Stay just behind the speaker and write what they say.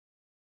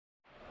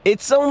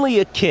It's only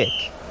a kick,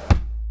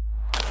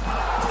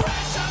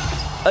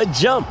 a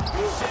jump,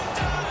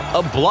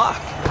 a block.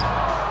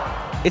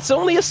 It's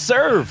only a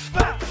serve.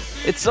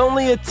 It's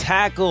only a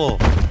tackle,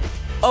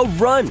 a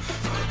run.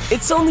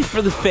 It's only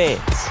for the fans.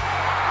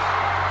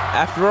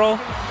 After all,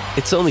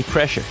 it's only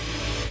pressure.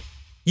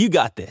 You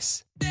got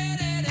this.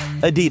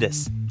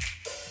 Adidas.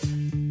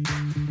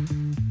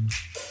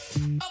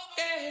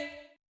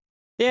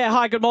 Yeah,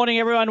 hi, good morning,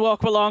 everyone.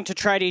 Welcome along to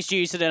Tradies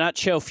News in a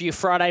Nutshell for you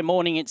Friday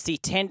morning. It's the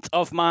 10th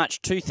of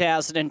March,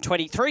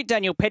 2023.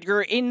 Daniel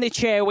Pettigrew in the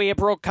chair. We are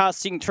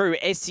broadcasting through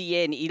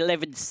SEN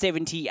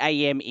 1170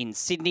 AM in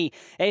Sydney,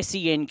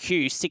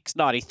 SENQ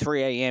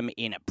 693 AM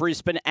in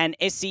Brisbane, and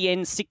SEN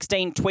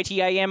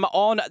 1620 AM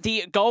on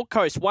the Gold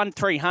Coast.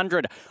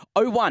 1300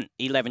 01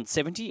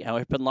 1170, our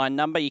open line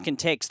number. You can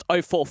text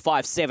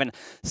 0457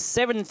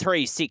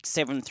 736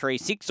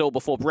 736 or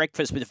before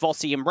breakfast with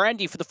Vossi and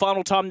Brandy for the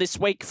final time this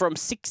week from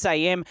 6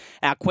 a.m.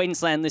 Our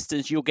Queensland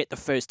listeners, you'll get the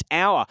first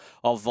hour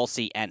of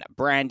Vossi and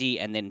Brandy,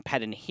 and then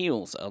Patton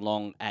Hills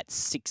along at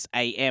 6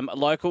 a.m.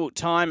 local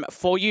time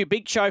for you.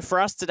 Big show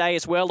for us today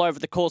as well over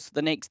the course of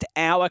the next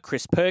hour.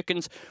 Chris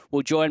Perkins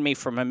will join me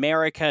from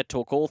America,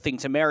 talk all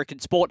things American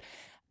sport,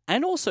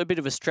 and also a bit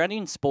of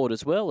Australian sport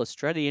as well.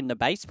 Australia in the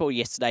baseball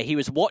yesterday. He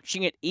was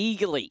watching it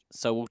eagerly,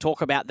 so we'll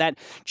talk about that.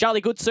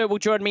 Charlie Goodsir will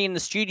join me in the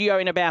studio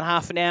in about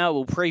half an hour.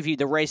 We'll preview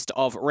the rest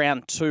of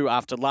round 2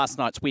 after last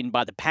night's win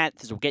by the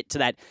Panthers. We'll get to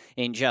that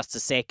in just a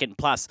second.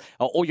 Plus,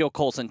 all your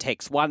calls and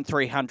texts,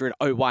 1300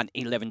 01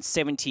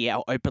 1170,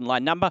 our open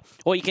line number.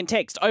 Or you can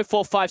text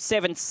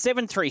 0457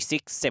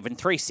 736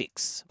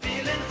 736.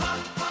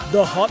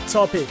 The hot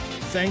topic,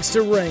 thanks to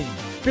Rheem.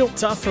 Built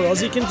tough for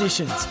Aussie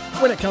conditions.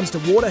 When it comes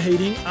to water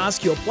heating,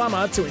 ask your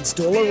plumber to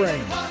install a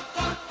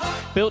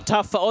Rheem. Built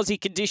tough for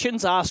Aussie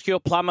conditions, ask your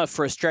plumber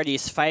for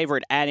Australia's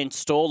favourite and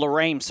install a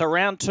Rheem. So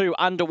round 2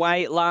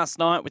 underway last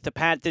night with the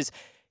Panthers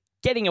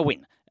getting a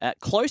win.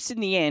 Close in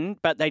the end,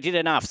 but they did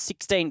enough.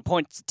 16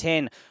 points to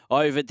 10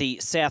 over the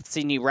South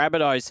Sydney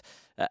Rabbitohs.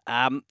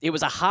 It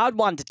was a hard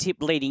one to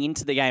tip leading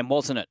into the game,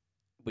 wasn't it?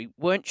 We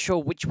weren't sure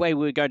which way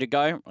we were going to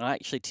go. I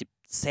actually tipped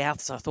South,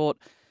 so I thought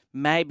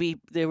maybe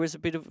there was a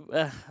bit of,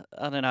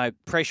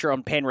 pressure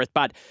on Penrith,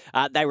 but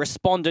they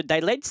responded.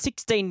 They led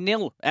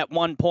 16-0 at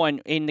one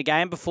point in the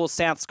game before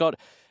Souths got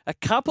a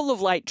couple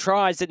of late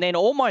tries and then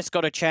almost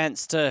got a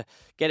chance to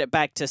get it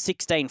back to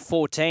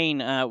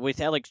 16-14 with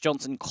Alex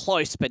Johnson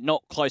close, but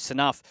not close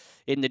enough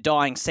in the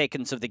dying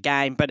seconds of the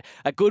game. But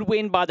a good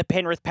win by the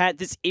Penrith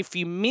Panthers. If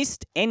you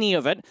missed any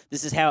of it,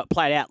 this is how it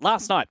played out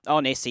last night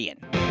on SEN.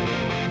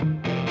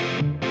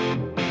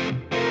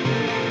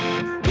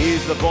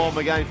 Here's the bomb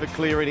again for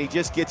Cleary, and he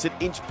just gets it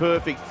inch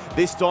perfect.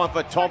 This time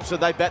for Thompson,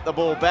 they bat the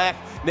ball back.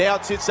 Now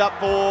it sits up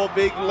for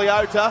Big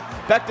Leota.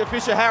 Back to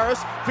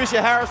Fisher-Harris.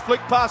 Fisher-Harris flick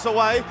pass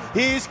away.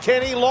 Here's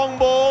Kenny, long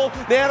ball.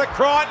 Now to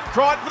Crichton.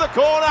 Crichton for the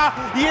corner.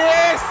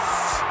 Yes!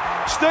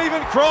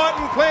 Stephen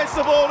Crichton plants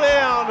the ball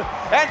down.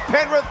 And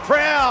Penrith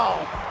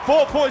proud.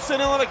 4 points to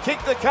 0 and a kick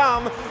to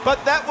come.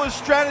 But that was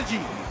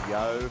strategy.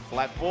 Go,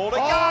 flat ball to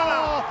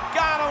Garner.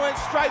 Garner went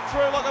straight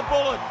through like a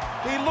bullet.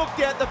 He looked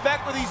out the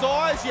back with his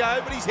eyes,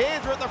 but his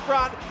hands were at the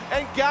front.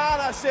 And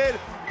Garner said,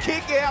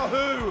 kick out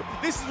who?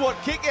 This is what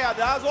kick out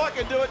does. I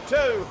can do it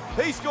too.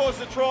 He scores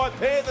the try.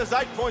 Panthers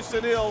 8 points to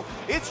 0.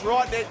 It's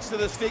right next to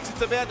the sticks.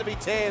 It's about to be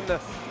 10.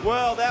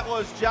 Well, that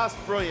was just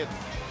brilliant.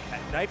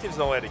 Nathan's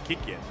not allowed to kick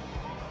yet.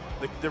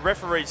 The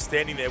referee's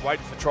standing there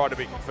waiting for the try to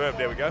be confirmed.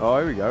 There we go. Oh,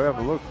 here we go. Have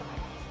a look.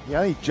 He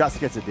only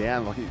just gets it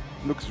down. Like, it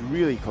looks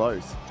really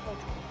close.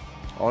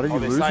 Oh, did he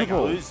lose the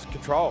ball? Lose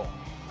control.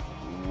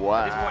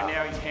 Wow. At this point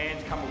now, his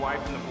hands come away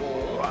from the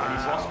ball and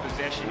he's lost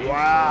possession into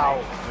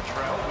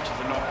Latrell, which is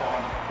a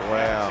knock-on.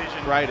 Wow,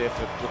 great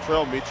effort.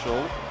 Latrell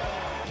Mitchell,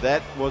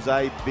 that was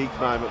a big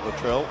moment,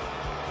 Latrell.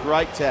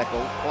 Great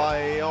tackle,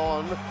 play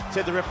on,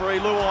 said the referee,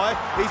 Luai.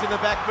 He's in the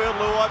backfield,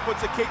 Luai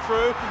puts a kick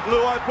through.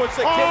 Luai puts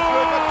a kick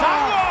through for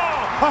Tungor!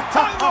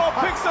 Tungor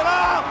picks it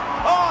up!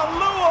 Oh,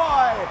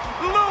 Luai,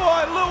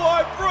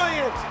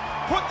 brilliant!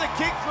 Put the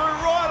kick through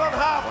right on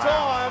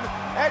half-time,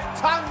 and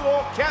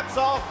Tungor caps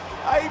off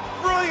a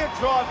brilliant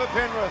try for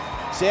Penrith.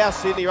 South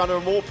Sydney are under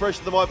more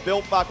pressure than my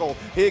belt buckle.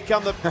 Here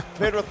come the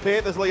Penrith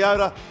Panthers.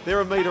 Leota, they're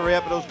a metre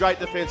out, but it was great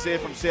defence there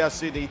from South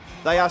Sydney.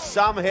 They are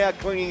somehow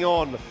clinging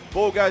on.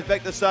 Ball goes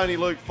back to Sony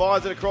Luke,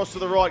 fires it across to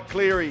the right,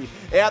 Cleary.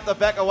 Out the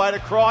back away to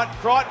Crichton.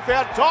 Crichton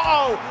found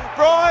To'o.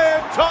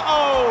 Brian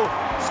To'o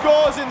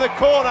scores in the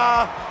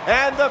corner,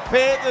 and the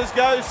Panthers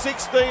go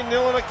 16-0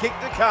 and a kick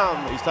to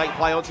come. He's taking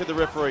play on, said the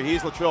referee.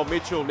 Here's Latrell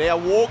Mitchell. Now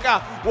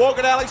Walker.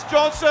 Walker to Alex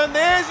Johnson.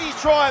 There's his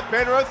try at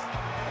Penrith.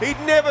 He'd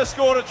never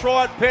scored a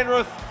try at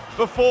Penrith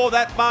before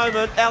that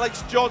moment.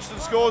 Alex Johnson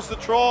scores the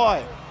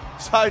try.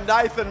 So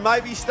Nathan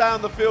maybe stay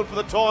on the field for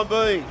the time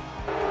being.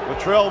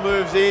 Latrell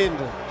moves in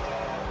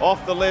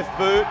off the left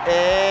boot,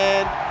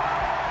 and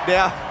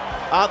now,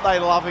 aren't they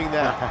loving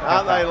that?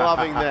 Aren't they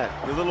loving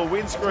that? The little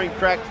windscreen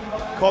crack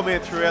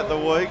comment throughout the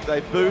week. They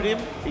booed him.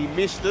 He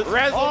missed it.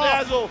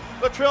 Razzle-dazzle.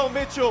 Latrell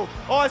Mitchell.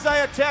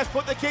 Isaiah Tass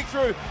put the kick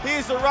through.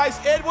 Here's the race.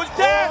 Edwards.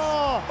 Tass.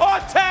 Oh,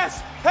 Tass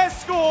has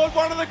scored. scored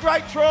one of the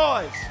great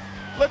tries.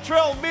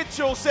 Latrell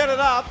Mitchell set it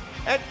up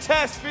and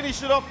Tass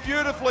finished it off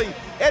beautifully.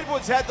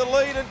 Edwards had the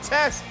lead and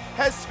Tass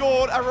has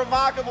scored a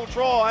remarkable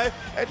try.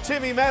 And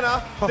Timmy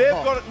Manor, they've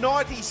got it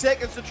 90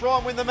 seconds to try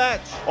and win the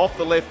match. Off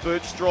the left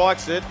boot,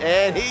 strikes it,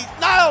 and he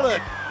nailed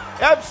it.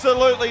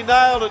 Absolutely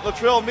nailed it,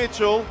 Latrell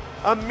Mitchell.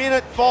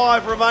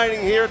 1:05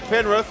 remaining here at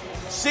Penrith.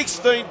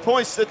 16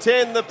 points to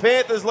 10. The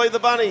Panthers lead the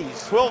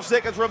Bunnies. 12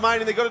 seconds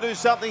remaining. They've got to do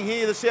something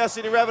here. The South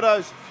Sydney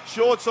Rabbitohs.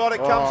 Short side, it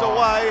comes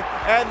away,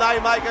 and they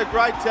make a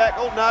great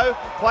tackle. No,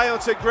 play on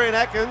to Grant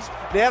Atkins.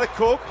 Now to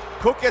Cook.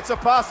 Cook gets a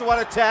pass away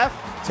to Taff.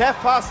 Taff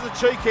passes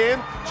to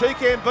Cheekham.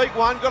 Cheekham beat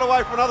one, got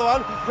away from another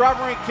one.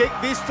 Grubbering kick.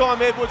 This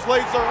time Edwards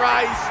leads the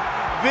race.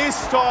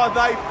 This time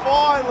they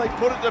finally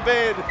put it to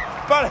bed.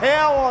 But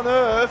how on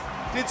earth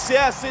did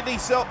South Sydney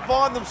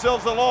find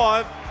themselves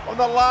alive on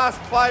the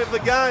last play of the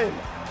game?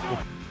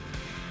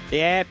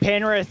 Yeah,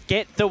 Penrith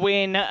get the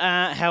win.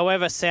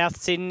 However, South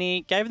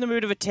Sydney gave them a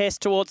bit of a test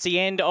towards the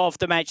end of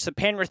the match. So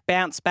Penrith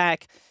bounced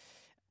back.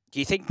 Do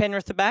you think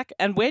Penrith are back?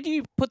 And where do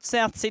you put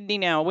South Sydney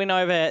now? A win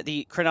over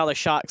the Cronulla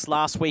Sharks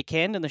last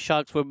weekend, and the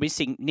Sharks were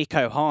missing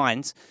Nico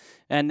Hines.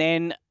 And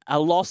then a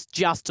loss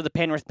just to the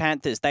Penrith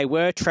Panthers. They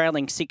were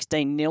trailing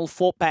 16-0,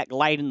 fought back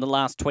late in the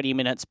last 20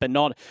 minutes, but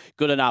not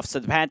good enough. So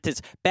the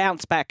Panthers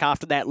bounced back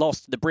after that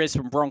loss to the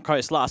Brisbane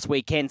Broncos last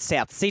weekend.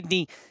 South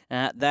Sydney,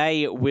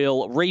 they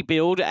will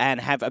rebuild and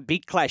have a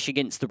big clash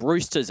against the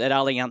Roosters at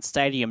Allianz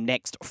Stadium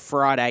next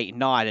Friday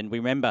night. And we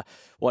remember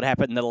what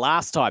happened the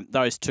last time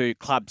those two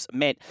clubs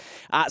met.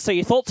 So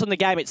your thoughts on the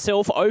game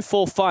itself,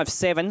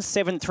 0457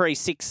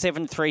 736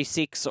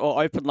 736,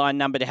 or open line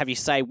number to have you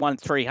say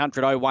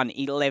 1300 01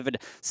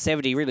 1170.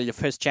 Really the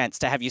first chance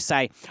to have you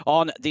say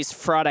on this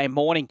Friday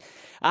morning.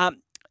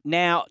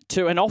 Now,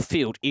 to an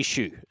off-field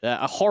issue,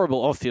 a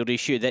horrible off-field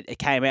issue that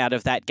came out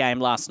of that game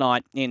last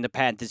night in the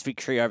Panthers'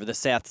 victory over the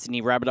South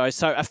Sydney Rabbitohs.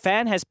 So a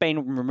fan has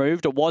been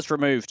removed, or was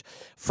removed,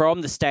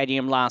 from the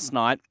stadium last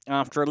night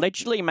after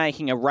allegedly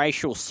making a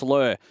racial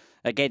slur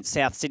against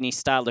South Sydney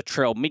star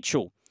Latrell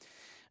Mitchell.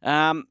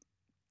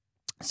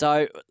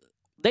 So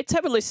let's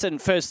have a listen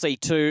firstly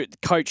to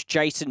coach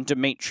Jason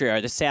Demetrio,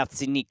 the South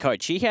Sydney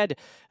coach. He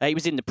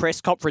was in the press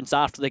conference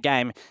after the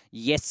game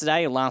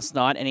yesterday or last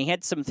night, and he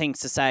had some things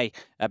to say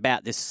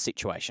about this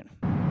situation.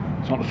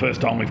 It's not the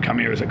first time we've come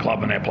here as a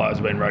club and our players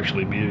have been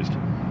racially abused.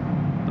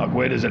 Like,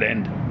 where does it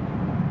end?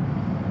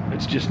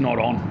 It's just not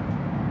on.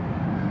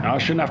 I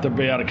shouldn't have to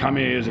be able to come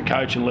here as a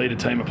coach and lead a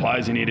team of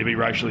players in here to be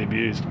racially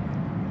abused.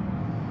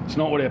 It's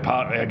not what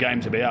our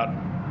game's about,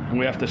 and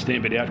we have to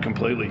stamp it out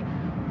completely.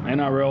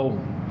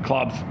 NRL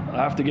clubs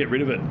have to get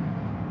rid of it.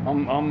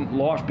 I'm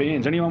life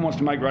bans. Anyone wants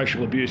to make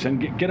racial abuse,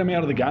 and get them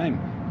out of the game.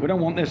 We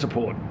don't want their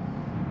support.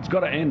 It's got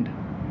to end.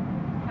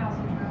 How's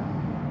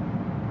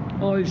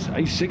it? Oh,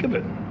 he's sick of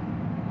it.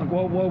 Like,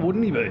 why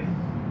wouldn't he be?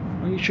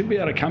 Well, he should be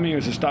able to come here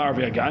as a star of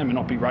our game and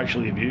not be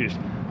racially abused.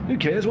 Who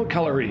cares what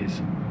colour he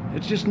is?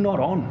 It's just not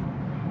on.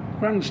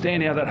 I don't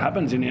understand how that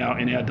happens in our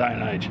day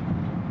and age.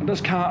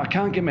 I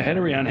can't get my head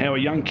around how a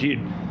young kid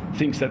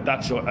thinks that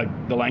that's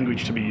the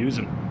language to be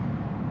using.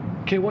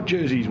 Care what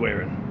jersey he's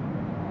wearing.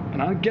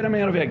 Get him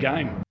out of our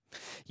game.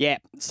 Yeah,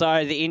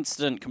 so the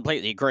incident,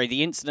 completely agree.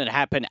 The incident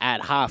happened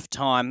at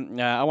half-time.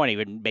 I won't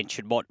even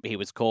mention what he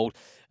was called.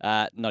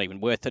 Not even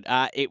worth it.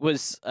 It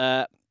was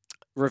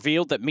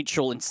revealed that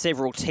Mitchell and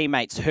several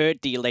teammates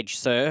heard the alleged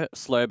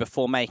slur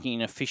before making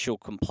an official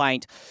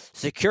complaint.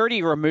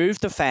 Security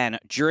removed the fan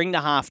during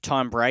the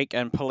half-time break,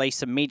 and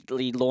police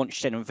immediately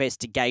launched an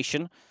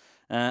investigation.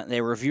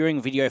 They're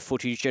reviewing video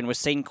footage and were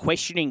seen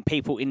questioning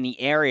people in the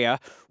area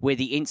where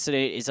the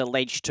incident is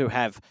alleged to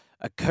have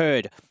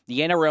occurred.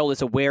 The NRL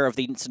is aware of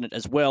the incident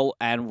as well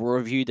and will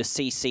review the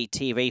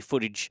CCTV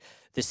footage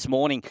this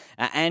morning.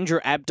 Andrew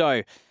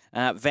Abdo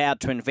vowed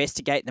to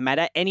investigate the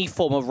matter. Any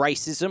form of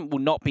racism will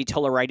not be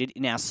tolerated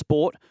in our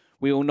sport.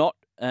 We will not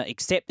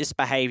accept this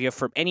behaviour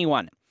from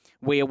anyone.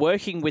 We are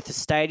working with the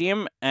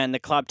stadium and the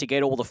club to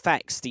get all the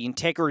facts. The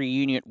Integrity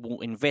Unit will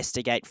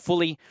investigate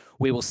fully.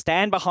 We will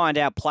stand behind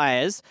our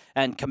players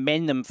and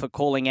commend them for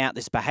calling out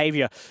this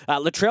behaviour.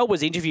 Latrell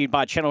was interviewed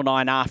by Channel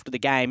 9 after the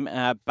game,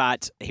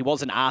 but he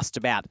wasn't asked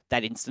about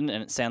that incident,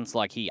 and it sounds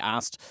like he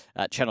asked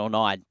Channel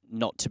 9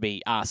 not to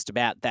be asked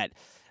about that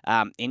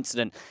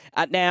incident.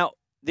 Now,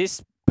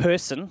 this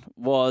person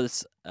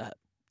was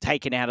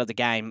taken out of the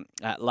game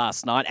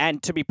last night,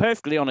 and to be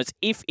perfectly honest,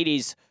 if it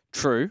is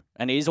true,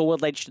 and it is all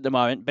alleged at the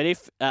moment, but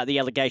if the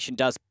allegation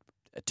does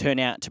turn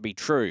out to be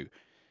true,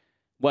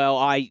 well,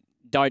 I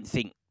don't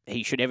think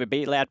he should ever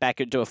be allowed back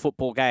into a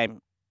football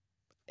game,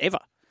 ever.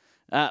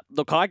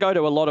 Look, I go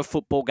to a lot of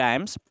football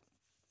games,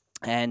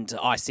 and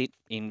I sit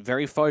in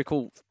very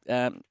focal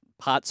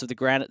parts of the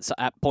ground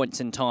at points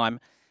in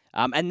time,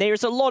 and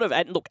there's a lot of,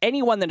 and look,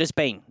 anyone that has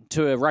been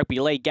to a rugby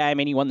league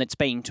game, anyone that's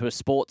been to a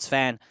sports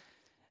game,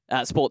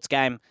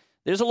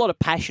 there's a lot of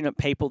passionate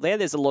people there.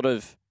 There's a lot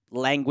of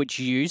language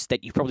used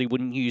that you probably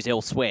wouldn't use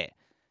elsewhere.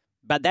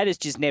 But that is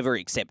just never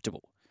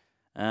acceptable.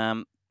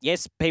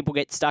 Yes, people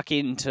get stuck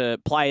into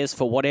players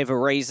for whatever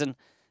reason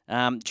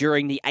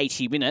during the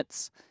 80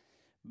 minutes,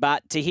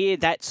 But to hear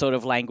that sort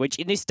of language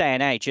in this day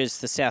and age, as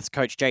the South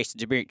coach Jason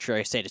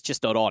Demetriou said, it's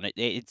just not on.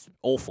 It's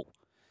awful.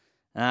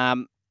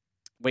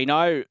 We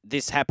know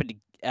this happened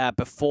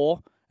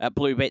before at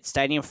Bluebet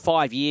Stadium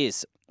 5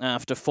 years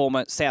after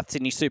former South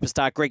Sydney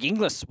superstar Greg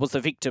Inglis was the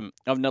victim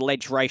of an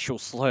alleged racial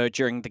slur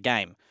during the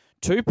game.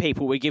 2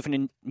 people were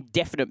given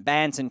indefinite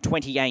bans in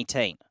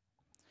 2018.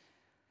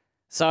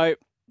 So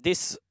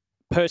this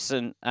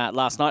person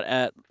last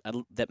night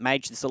that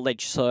made this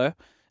alleged slur,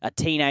 a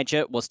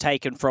teenager, was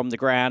taken from the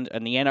ground,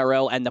 and the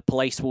NRL and the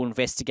police will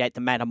investigate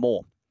the matter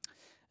more.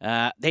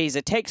 There's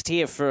a text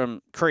here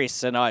from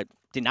Chris, and I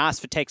didn't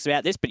ask for text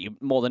about this, but you're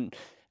more than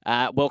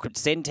welcome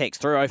to send text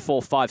through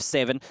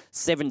 0457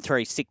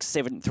 736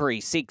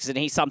 736, and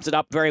he sums it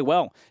up very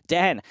well.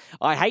 Dan,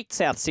 I hate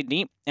South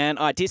Sydney, and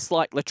I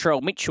dislike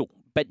Latrell Mitchell,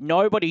 but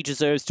nobody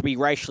deserves to be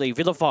racially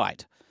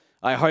vilified.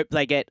 I hope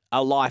they get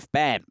a life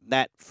ban.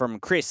 That from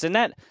Chris, and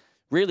that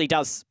really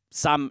does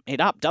sum it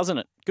up, doesn't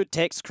it? Good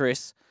text,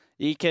 Chris.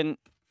 You can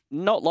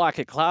not like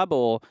a club,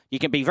 or you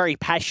can be very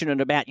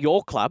passionate about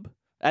your club,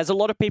 as a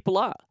lot of people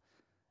are.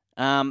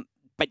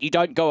 But you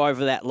don't go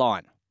over that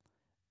line.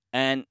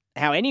 And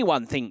how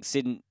anyone thinks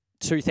in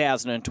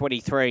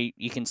 2023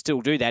 you can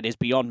still do that is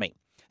beyond me.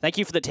 Thank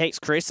you for the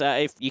text, Chris.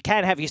 If you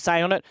can have your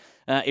say on it,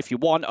 if you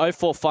want,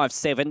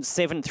 0457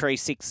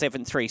 736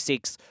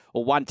 736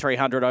 or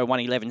 1300 01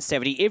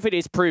 1170. If it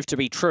is proved to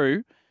be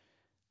true,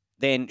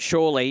 then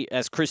surely,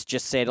 as Chris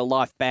just said, a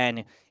life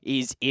ban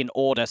is in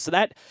order. So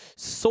that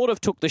sort of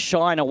took the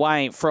shine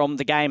away from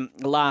the game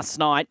last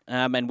night,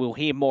 and we'll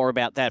hear more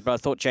about that, but I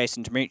thought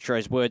Jason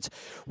Demetriou's words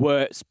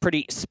were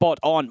pretty spot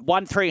on.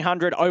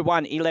 1300 01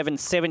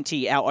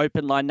 1170, our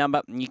open line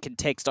number, and you can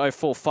text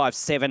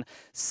 0457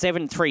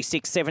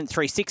 736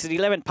 736 at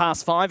 11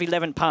 past 5,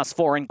 11 past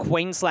 4 in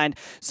Queensland.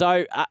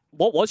 So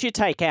what was your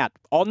take out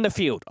on the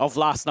field of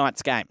last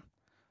night's game?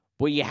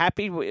 Were you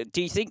happy?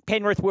 Do you think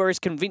Penrith were as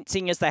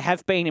convincing as they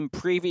have been in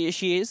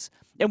previous years?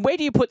 And where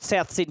do you put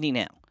South Sydney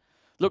now?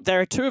 Look, there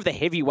are 2 of the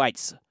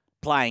heavyweights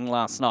playing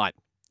last night,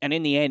 and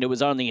in the end, it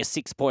was only a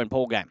 6-point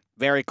ball game.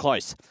 Very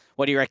close.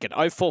 What do you reckon?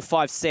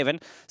 0457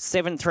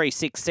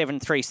 736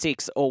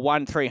 736 or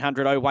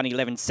 1300 01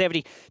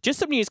 1170. Just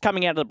some news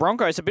coming out of the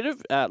Broncos.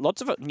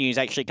 Lots of news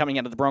actually coming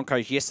out of the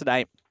Broncos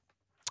yesterday.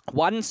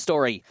 One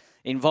story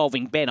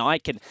involving Ben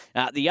Ikin.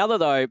 The other,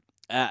 though,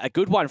 a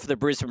good one for the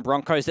Brisbane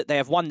Broncos, that they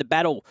have won the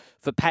battle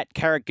for Pat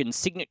Carrigan's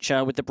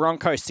signature, with the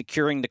Broncos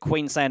securing the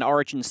Queensland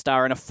Origin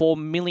star and a $4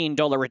 million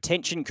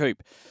retention coup.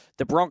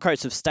 The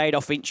Broncos have stayed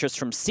off interest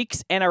from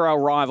 6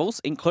 NRL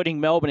rivals, including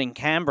Melbourne and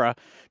Canberra,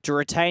 to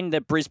retain the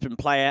Brisbane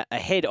player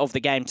ahead of the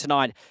game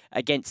tonight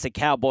against the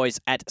Cowboys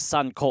at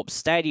Suncorp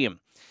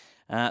Stadium.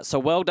 So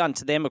well done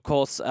to them. Of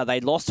course, they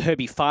lost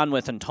Herbie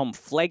Farnworth and Tom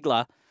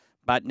Flegler,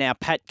 but now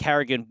Pat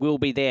Carrigan will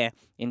be there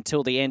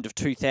until the end of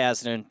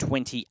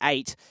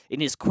 2028 in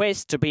his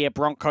quest to be a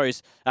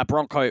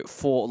Bronco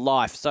for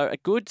life. So a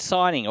good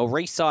signing or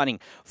re-signing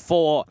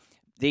for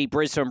the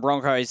Brisbane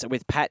Broncos,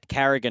 with Pat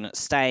Carrigan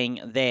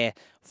staying there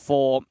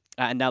for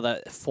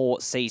another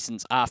 4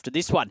 seasons after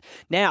this one.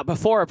 Now,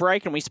 before a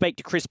break, and we speak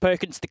to Chris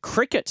Perkins, the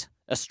cricket,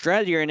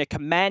 Australia in a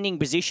commanding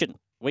position.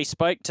 We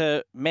spoke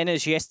to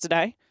Menners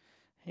yesterday.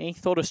 He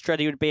thought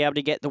Australia would be able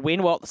to get the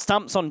win. Well, the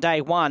stumps on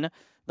day one,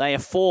 they are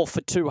 4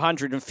 for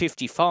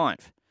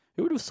 255.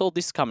 Who would have saw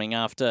this coming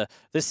after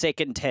the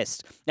second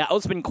test? Now,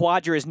 Osman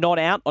Khawaja is not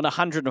out on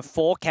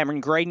 104.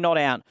 Cameron Green not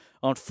out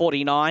on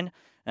 49.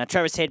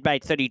 Travis Head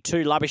made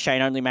 32.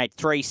 Labuschagne only made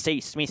 3.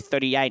 Steve Smith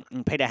 38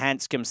 and Peter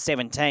Hanscom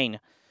 17.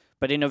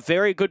 But in a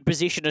very good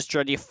position,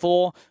 Australia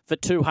 4 for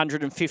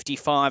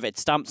 255 at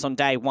stumps on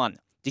day one.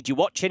 Did you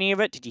watch any of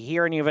it? Did you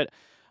hear any of it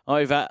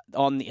over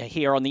on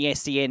here on the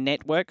SEN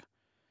network?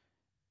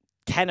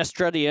 Can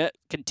Australia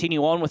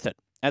continue on with it?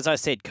 As I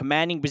said,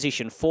 commanding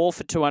position, 4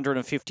 for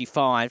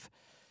 255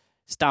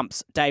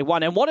 stumps day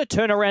one. And what a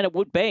turnaround it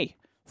would be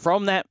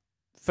from that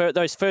for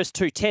those first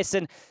 2 tests.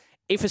 And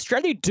if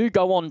Australia do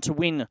go on to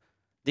win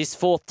this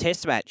 4th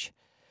test match,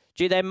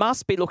 they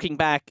must be looking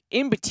back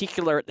in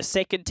particular at the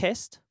second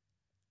test,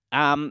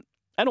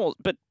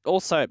 but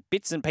also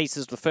bits and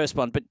pieces of the first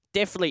one, but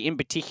definitely in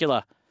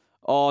particular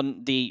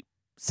on the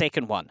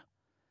second one.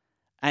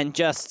 And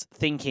just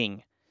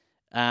thinking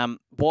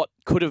what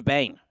could have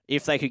been.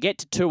 If they could get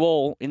to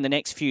 2-2 in the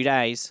next few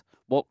days,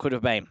 what could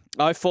have been?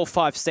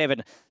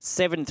 0457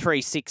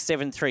 736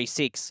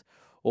 736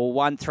 or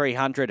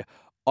 1300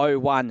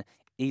 01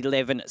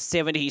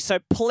 1170. So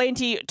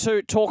plenty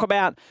to talk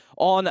about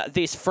on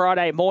this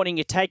Friday morning.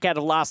 You take out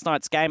of last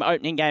night's game,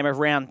 opening game of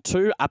round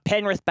 2. Are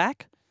Penrith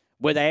back?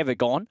 Were they ever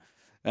gone?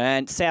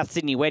 And South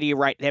Sydney, where do you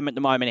rate them at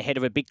the moment ahead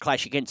of a big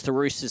clash against the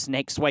Roosters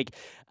next week?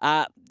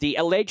 The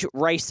alleged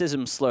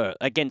racism slur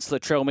against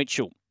Latrell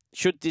Mitchell.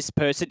 Should this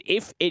person,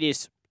 if it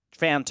is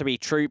found to be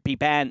true, be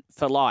banned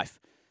for life?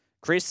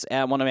 Chris,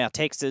 one of our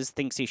texters,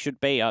 thinks he should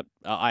be.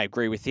 I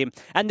agree with him.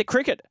 And the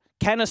cricket.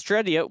 Can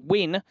Australia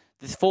win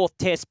the 4th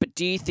test? But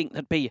do you think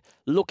they'd be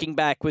looking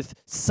back with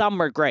some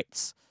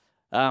regrets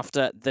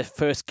after the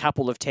first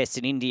couple of tests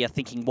in India,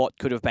 thinking what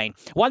could have been.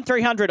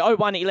 1300 01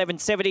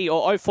 1170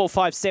 or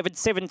 0457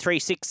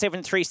 736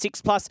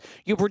 736 plus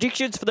your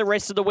predictions for the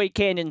rest of the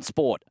weekend in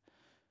sport.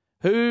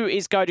 Who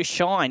is going to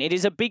shine? It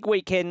is a big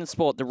weekend in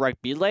sport. The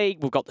Rugby League.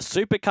 We've got the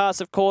Supercars,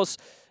 of course.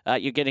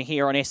 You're going to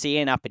hear on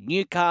SEN up in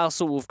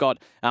Newcastle. We've got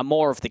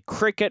more of the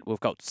cricket. We've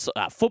got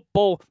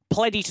football.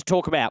 Plenty to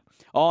talk about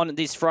on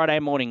this Friday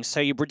morning. So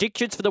your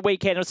predictions for the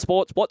weekend of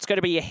sports. What's going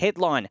to be your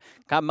headline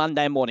come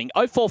Monday morning?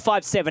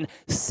 0457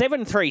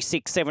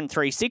 736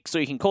 736. So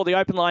you can call the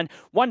open line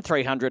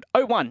 1300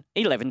 01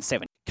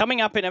 1170.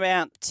 Coming up in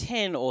about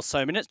 10 or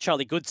so minutes,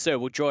 Charlie Goodsir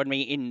will join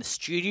me in the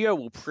studio.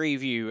 We'll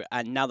preview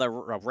another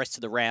rest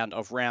of the round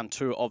of round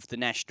 2 of the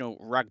National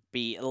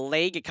Rugby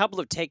League. A couple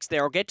of texts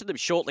there. I'll get to them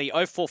shortly.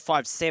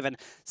 0457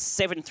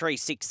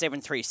 736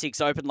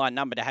 736. Open line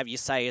number to have you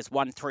say is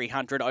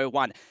 1300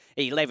 01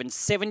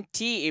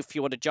 1170. If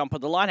you want to jump on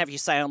the line, have you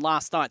say on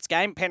last night's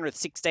game. Penrith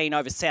 16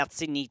 over South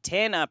Sydney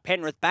 10.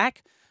 Penrith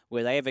back.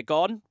 Were they ever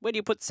gone? Where do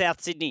you put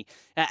South Sydney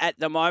at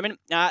the moment?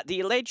 The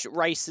alleged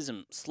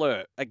racism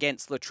slur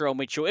against Latrell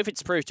Mitchell, if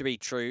it's proved to be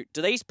true,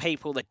 do these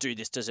people that do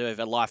this deserve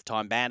a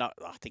lifetime ban? I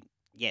think,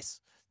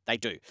 yes, they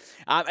do.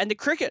 And the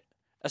cricket,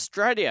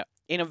 Australia,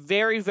 in a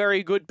very,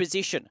 very good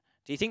position.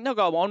 Do you think they'll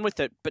go on with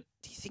it? But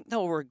do you think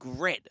they'll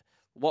regret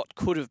what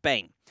could have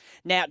been?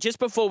 Now, just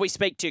before we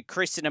speak to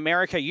Chris in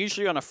America,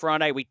 usually on a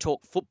Friday we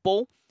talk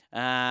football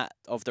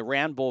of the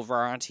round ball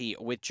variety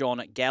with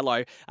John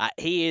Gallo.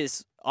 He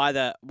is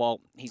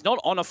he's not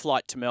on a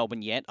flight to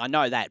Melbourne yet. I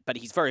know that, but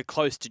he's very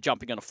close to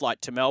jumping on a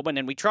flight to Melbourne.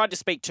 And we tried to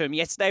speak to him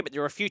yesterday, but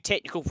there were a few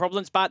technical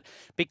problems. But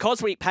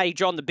because we pay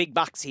John the big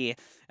bucks here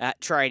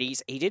at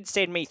Tradies, he did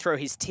send me through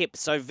his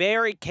tips. So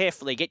very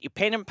carefully, get your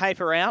pen and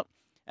paper out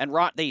and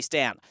write these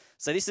down.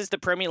 So this is the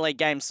Premier League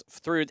games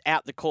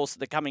throughout the course of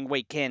the coming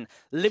weekend.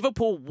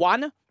 Liverpool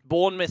 1,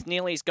 Bournemouth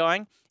 0 he's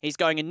going. He's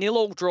going a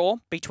 0-0 draw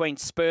between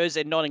Spurs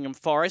and Nottingham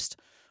Forest.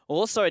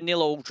 Also a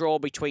 0-0 draw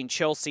between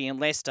Chelsea and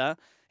Leicester.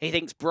 He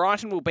thinks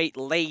Brighton will beat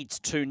Leeds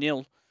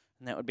 2-0.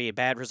 And that would be a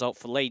bad result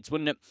for Leeds,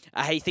 wouldn't it?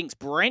 He thinks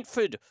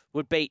Brentford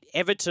would beat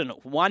Everton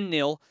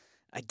 1-0.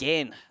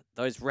 Again,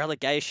 those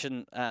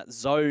relegation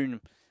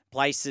zone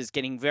places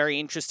getting very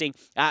interesting.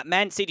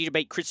 Man City to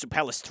beat Crystal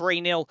Palace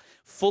 3-0.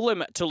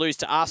 Fulham to lose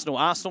to Arsenal.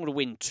 Arsenal to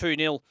win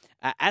 2-0.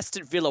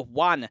 Aston Villa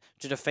 1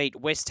 to defeat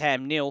West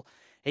Ham 0.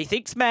 He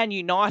thinks Man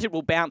United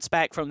will bounce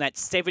back from that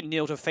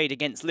 7-0 defeat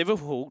against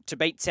Liverpool to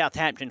beat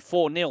Southampton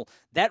 4-0.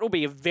 That will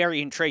be a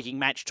very intriguing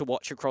match to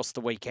watch across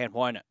the weekend,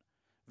 won't it?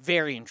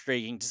 Very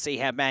intriguing to see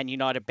how Man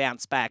United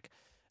bounce back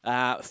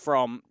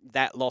from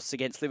that loss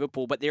against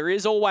Liverpool. But there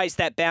is always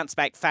that bounce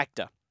back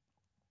factor.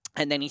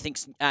 And then he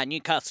thinks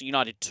Newcastle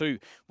United 2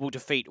 will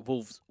defeat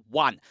Wolves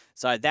 1.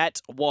 So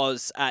that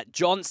was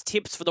John's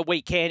tips for the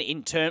weekend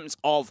in terms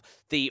of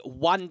the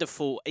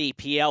wonderful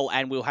EPL.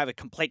 And we'll have a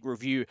complete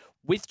review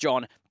with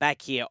John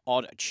back here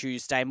on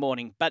Tuesday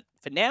morning. But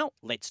for now,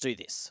 let's do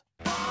this.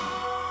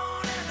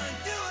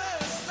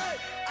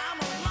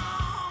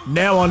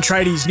 Now on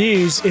Tradies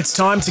News, it's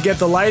time to get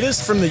the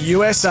latest from the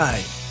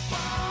USA.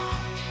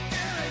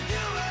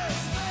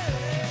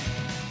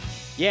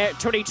 Yeah,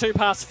 22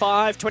 past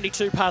 5,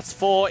 22 past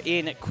 4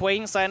 in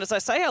Queensland. As I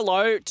say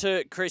hello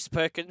to Chris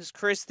Perkins.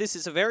 Chris, this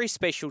is a very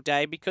special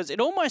day because it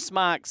almost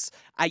marks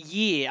a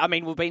year. I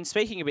mean, we've been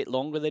speaking a bit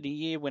longer than a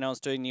year when I was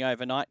doing the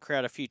overnight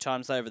crowd a few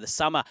times over the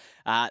summer.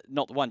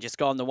 Not the one just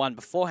gone, the one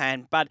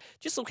beforehand. But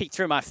just looking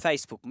through my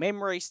Facebook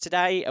memories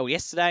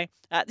yesterday,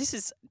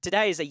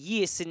 today is a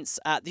year since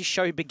this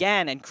show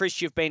began. And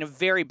Chris, you've been a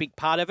very big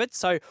part of it.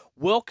 So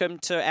welcome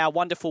to our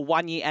wonderful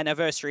 1 year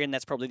anniversary. And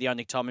that's probably the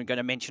only time I'm going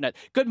to mention it.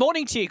 Good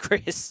morning to you,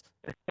 Chris.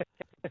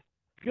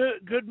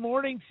 Good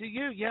morning to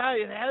you. Yeah,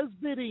 it has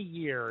been a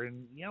year,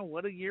 and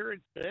what a year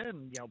it's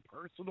been.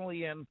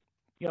 Personally and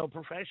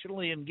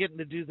professionally, and getting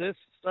to do this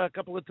a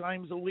couple of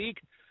times a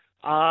week.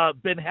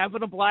 Been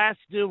having a blast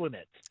doing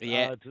it.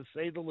 Yeah, to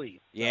say the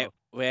least. Yeah,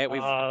 so,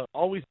 we've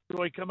always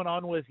enjoy coming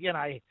on with you. And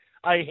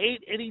I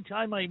hate any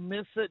time I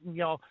miss it, and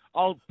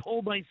I'll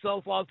pull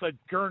myself off a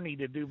gurney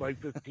to do my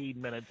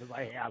 15 minutes as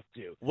I have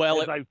to.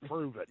 Well, I've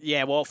proven.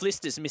 Yeah, well, if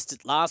listeners missed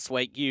it last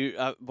week, you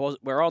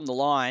were on the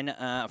line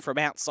from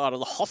outside of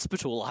the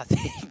hospital, I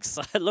think.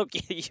 So, look,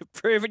 you've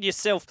proven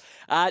yourself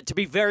to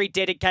be very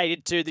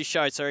dedicated to the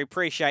show, so I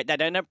appreciate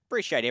that, and I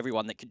appreciate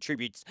everyone that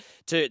contributes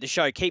to the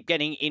show. Keep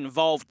getting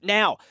involved.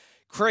 Now,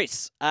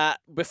 Chris,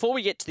 before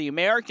we get to the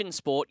American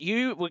sport,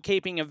 you were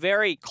keeping a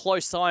very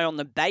close eye on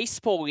the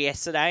baseball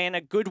yesterday and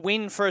a good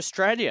win for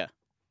Australia.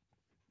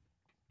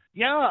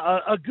 Yeah,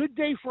 a good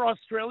day for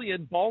Australia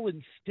in ball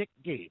and stick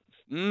games.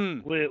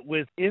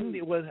 With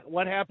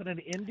what happened in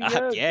India,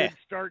 good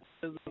start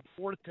to the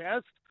fourth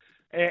test.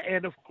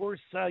 And of course,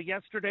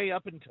 yesterday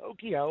up in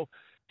Tokyo,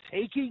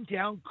 taking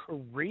down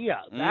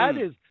Korea.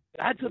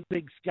 That's a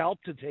big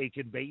scalp to take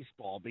in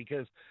baseball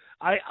because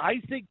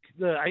I think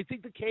the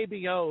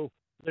KBO,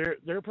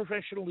 their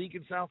professional league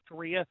in South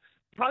Korea,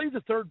 probably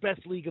the third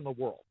best league in the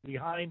world,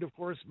 behind, of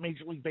course,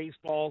 Major League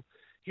Baseball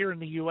here in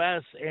the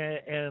U.S.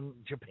 and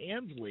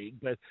Japan's league,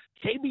 but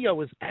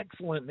KBO is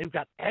excellent. They've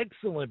got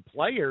excellent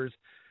players,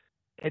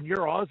 and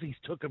your Aussies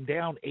took them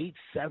down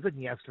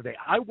 8-7 yesterday.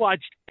 I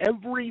watched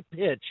every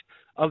pitch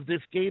of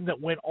this game that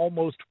went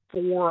almost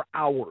 4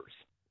 hours.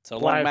 It's a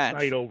long match.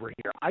 Last night over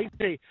here.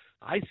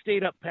 I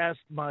stayed up past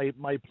my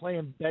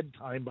planned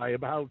bedtime by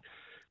about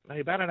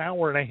an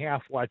hour and a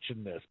half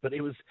watching this, but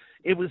it was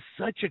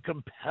such a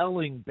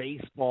compelling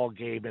baseball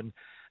game,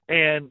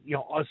 and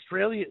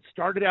Australia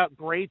started out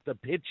great. The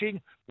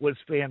pitching was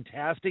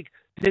fantastic.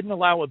 Didn't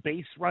allow a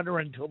base runner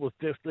until the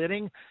 5th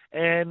inning,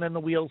 and then the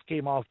wheels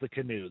came off the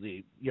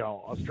canoe.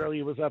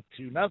 Australia was up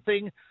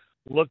 2-0,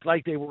 looked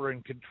like they were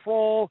in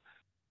control.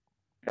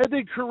 And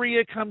then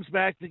Korea comes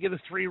back to get a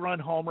 3-run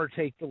homer,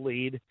 take the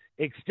lead,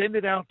 extend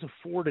it out to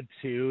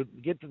 4-2,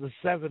 get to the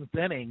 7th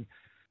inning,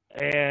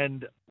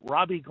 and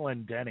Robbie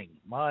Glendening,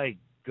 my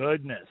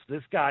goodness,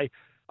 this guy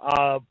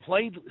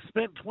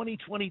spent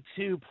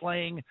 2022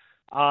 playing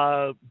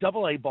AA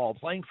ball,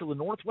 playing for the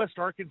Northwest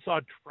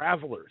Arkansas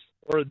Travelers,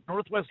 or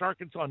Northwest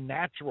Arkansas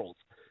Naturals,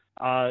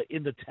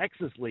 in the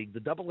Texas League,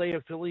 the AA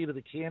affiliate of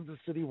the Kansas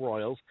City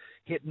Royals,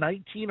 hit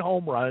 19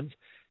 home runs,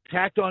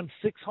 tacked on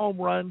 6 home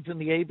runs in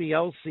the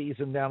ABL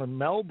season down in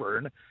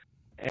Melbourne.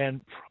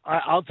 And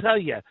I'll tell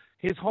you,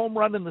 his home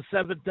run in the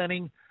 7th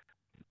inning,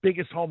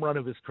 biggest home run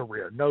of his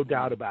career, no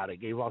doubt about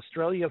it. Gave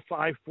Australia a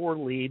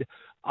 5-4 lead.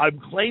 I'm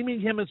claiming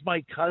him as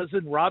my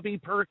cousin, Robbie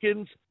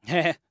Perkins.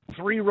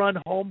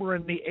 3-run homer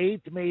in the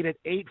 8th, made it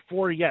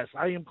 8-4. Yes,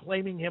 I am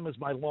claiming him as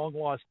my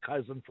long-lost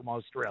cousin from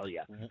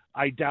Australia.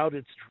 I doubt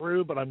it's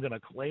true, but I'm going to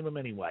claim him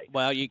anyway.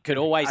 Well, you could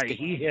always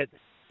he hit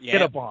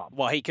a bomb.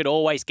 Well, he could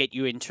always get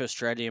you into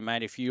Australia,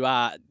 mate. If you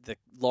are the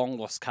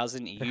long-lost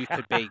cousin, you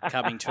could be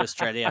coming to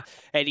Australia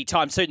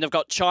anytime soon. They've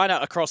got China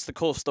across the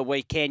course of the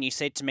weekend. You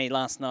said to me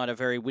last night, a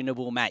very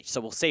winnable match. So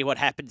we'll see what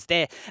happens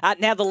there.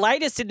 Now, the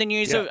latest in the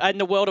news in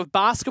the world of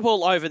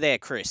basketball over there,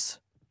 Chris.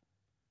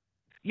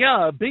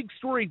 Yeah, a big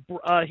story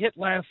hit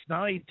last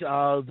night.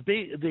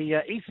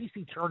 The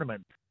ACC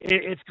tournament.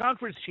 It's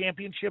conference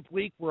championship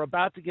week. We're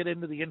about to get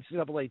into the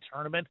NCAA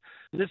tournament.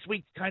 This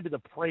week's kind of the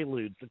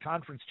preludes. The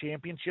conference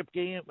championship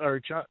game or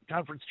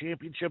conference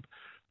championship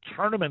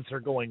tournaments are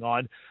going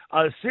on.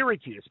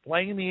 Syracuse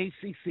playing in the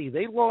ACC.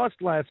 They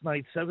lost last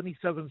night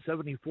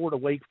 77-74 to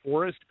Wake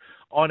Forest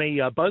on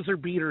a buzzer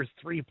beater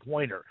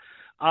 3-pointer.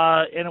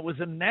 And it was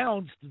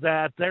announced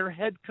that their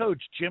head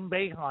coach, Jim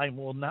Boeheim,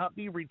 will not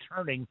be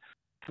returning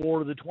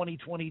for the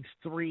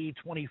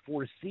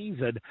 2023-24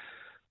 season.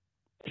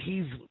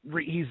 He's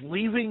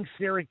leaving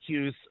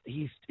Syracuse.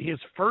 His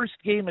first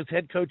game as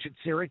head coach at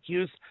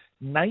Syracuse,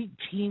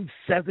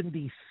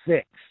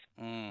 1976.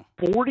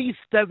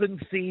 47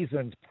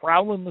 seasons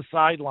prowling the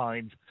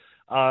sidelines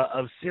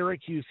of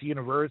Syracuse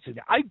University.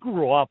 I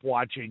grew up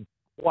watching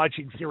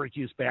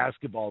Syracuse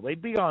basketball. They'd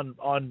be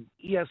on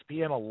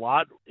ESPN a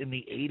lot in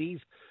the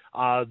 80s.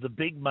 The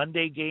big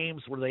Monday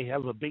games where they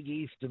have a Big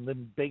East and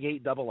then Big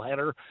 8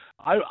 doubleheader.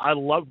 I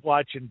loved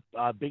watching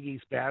Big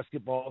East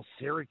basketball.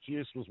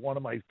 Syracuse was one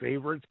of my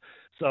favorites.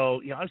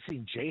 So, I've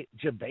seen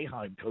Jim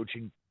Boeheim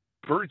coaching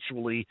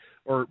virtually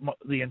or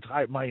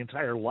my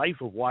entire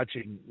life of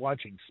watching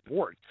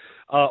sports.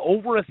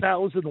 Over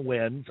 1,000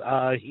 wins.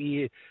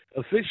 He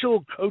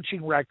official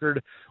coaching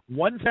record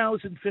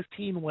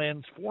 1,015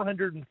 wins,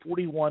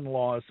 441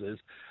 losses.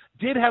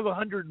 Did have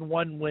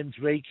 101 wins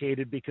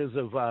vacated because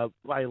of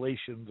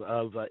violations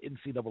of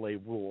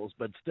NCAA rules,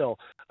 but still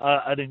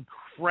an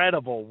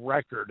incredible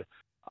record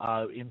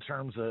in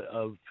terms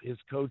of his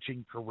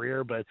coaching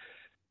career. But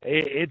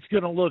it's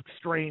going to look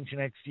strange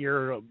next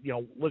year,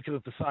 looking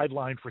at the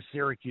sideline for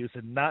Syracuse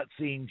and not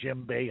seeing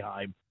Jim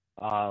Boeheim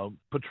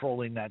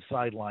patrolling that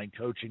sideline,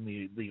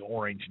 coaching the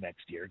Orange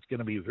next year. It's going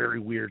to be a very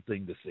weird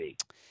thing to see.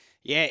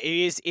 Yeah, it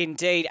is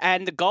indeed.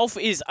 And the golf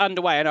is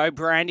underway. I know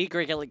Brandy,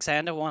 Greg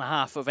Alexander, one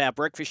half of our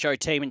Breakfast Show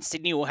team in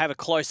Sydney, will have a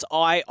close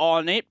eye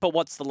on it. But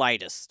what's the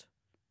latest?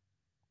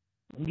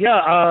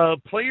 Yeah,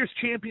 Players'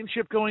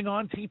 Championship going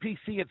on.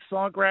 TPC at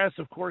Sawgrass,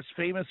 of course,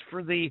 famous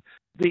for the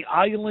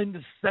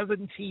Island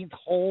 17th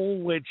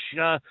hole, which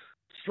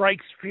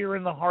strikes fear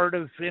in the heart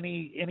of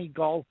any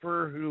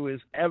golfer who has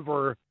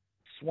ever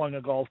swung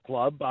a golf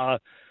club.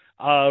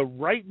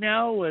 Right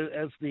now,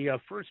 as the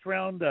first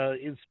round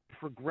is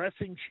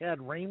progressing, Chad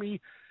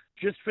Ramey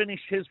just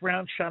finished his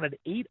round, shot at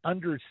 8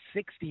 under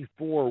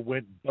 64,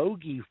 went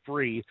bogey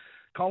free.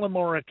 Colin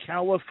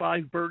Morikawa,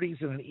 5 birdies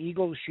and an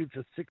eagle, shoots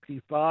a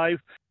 65.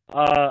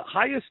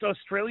 Highest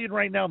Australian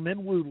right now,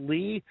 Minwoo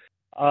Lee,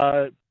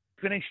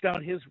 finished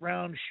out his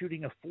round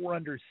shooting a 4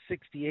 under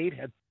 68,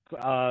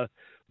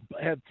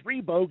 had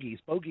 3 bogeys,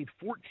 bogeyed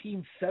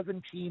 14,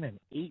 17, and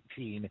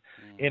 18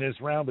 in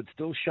his round, but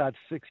still shot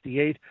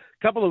 68.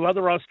 A couple of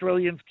other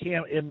Australians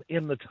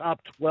in the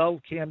top 12,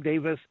 Cam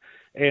Davis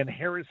and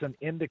Harrison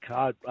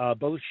Endicott,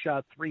 both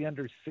shot 3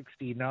 under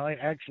 69.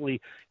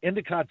 Actually,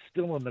 Endicott's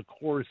still in the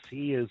course.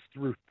 He is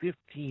through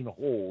 15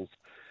 holes,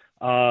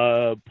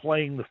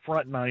 playing the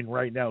front 9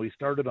 right now. He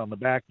started on the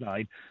back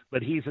 9,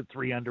 but he's at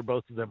 3 under.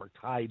 Both of them are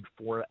tied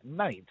for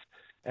 9th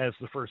as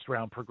the first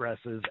round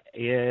progresses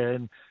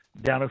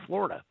down in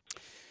Florida.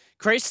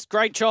 Chris,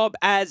 great job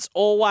as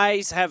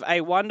always. Have a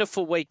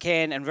wonderful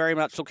weekend and very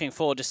much looking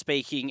forward to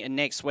speaking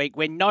next week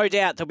when no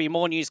doubt there'll be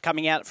more news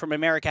coming out from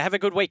America. Have a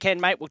good weekend,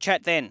 mate. We'll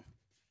chat then.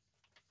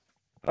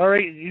 All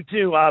right, you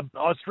too.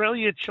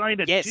 Australia,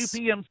 China, yes. 2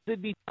 p.m.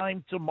 Sydney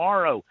time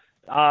tomorrow.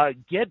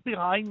 Get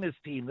behind this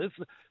team. This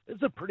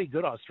is a pretty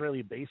good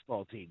Australian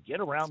baseball team. Get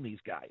around these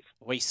guys.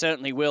 We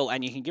certainly will,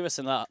 and you can give us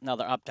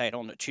another update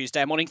on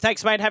Tuesday morning.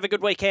 Thanks, mate. Have a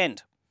good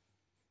weekend.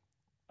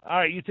 All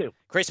right, you too.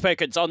 Chris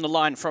Perkins on the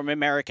line from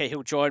America.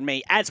 He'll join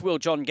me, as will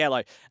John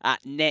Gallo,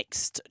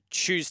 next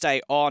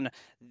Tuesday on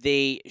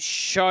the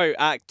show.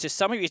 To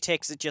some of your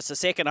texts in just a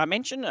second, I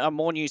mentioned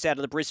more news out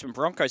of the Brisbane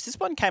Broncos. This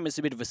one came as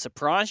a bit of a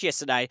surprise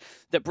yesterday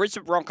that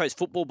Brisbane Broncos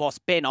football boss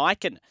Ben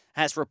Ikin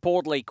has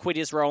reportedly quit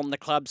his role in the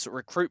club's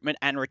recruitment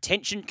and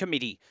retention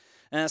committee.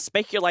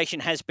 Speculation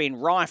has been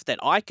rife that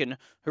Ikin,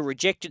 who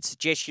rejected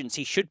suggestions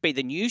he should be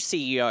the new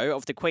CEO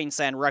of the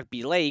Queensland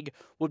Rugby League,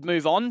 would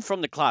move on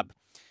from the club.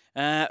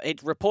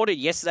 It reported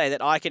yesterday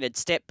that Ikin had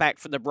stepped back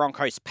from the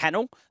Broncos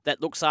panel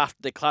that looks after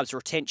the club's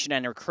retention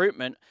and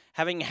recruitment,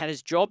 having had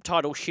his job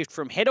title shift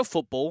from head of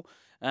football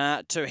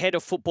to head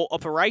of football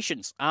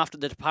operations after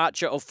the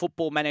departure of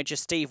football manager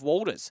Steve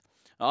Walters.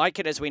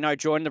 Ikin, as we know,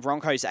 joined the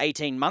Broncos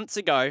 18 months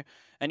ago,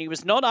 and he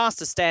was not asked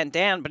to stand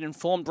down, but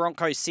informed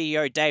Broncos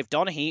CEO Dave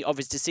Donaghy of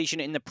his decision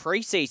in the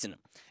pre-season.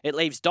 It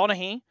leaves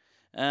Donaghy,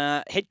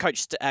 head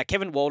coach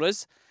Kevin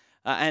Walters,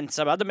 and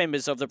some other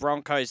members of the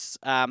Broncos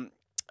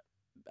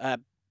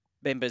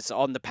members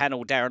on the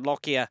panel, Darren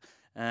Lockyer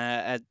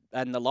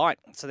and the like.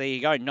 So there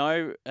you go.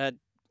 No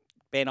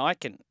Ben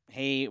Ikin.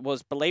 He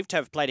was believed to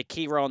have played a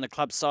key role in the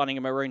club signing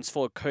a Maroons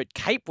forward Kurt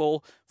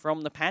Capewell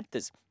from the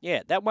Panthers.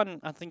 Yeah, that one,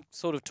 I think,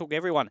 sort of took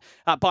everyone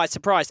by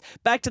surprise.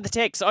 Back to the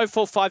text,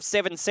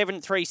 0457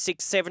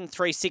 736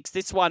 736.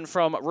 This one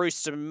from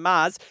Rooster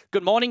Mars.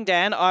 Good morning,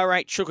 Dan. I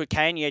rate Sugar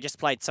Cane. Yeah, just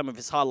played some of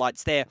his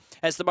highlights there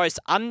as the most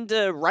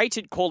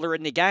underrated caller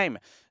in the game.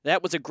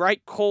 That was a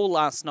great call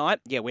last night.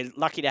 Yeah, we're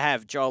lucky to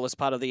have Joel as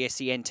part of the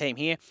SEN team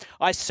here.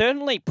 I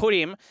certainly put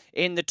him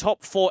in the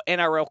top 4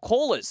 NRL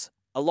callers,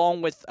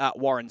 along with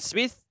Warren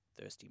Smith,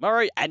 Thirsty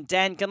Morrow, and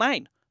Dan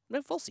Gillane.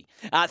 No, falsy.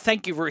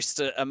 Thank you,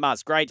 Rooster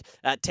Mars. Great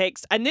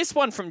text. And this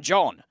one from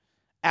John,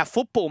 our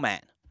football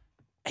man.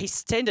 He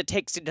sent a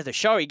text into the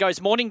show. He goes,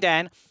 "Morning,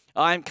 Dan.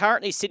 I am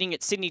currently sitting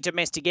at Sydney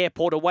Domestic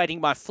Airport awaiting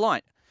my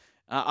flight.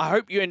 I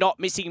hope you're not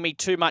missing me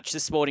too much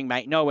this morning,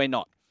 mate." No, we're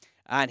not.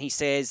 And he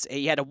says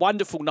he had a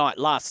wonderful night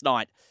last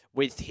night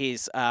with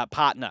his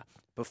partner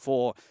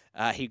before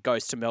he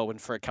goes to Melbourne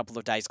for a couple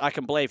of days. I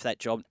can believe that,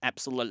 John.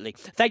 Absolutely.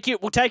 Thank you.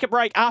 We'll take a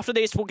break. After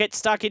this, we'll get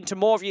stuck into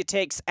more of your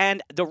texts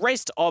and the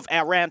rest of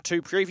our round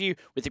 2 preview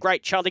with the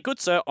great Charlie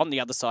Goodsir on the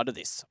other side of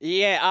this.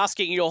 Yeah,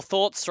 asking your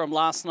thoughts from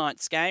last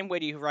night's game. Where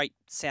do you rate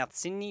South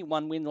Sydney?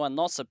 1 win, 1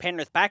 loss. So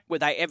Penrith back. Were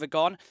they ever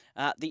gone?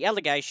 The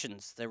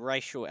allegations, the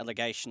racial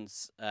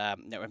allegations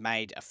that were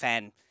made, a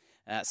fan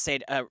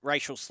said a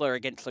racial slur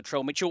against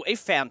Latrell Mitchell. If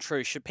found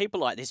true, should people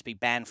like this be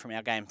banned from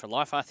our game for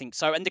life? I think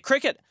so. And the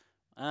cricket,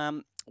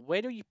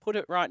 where do you put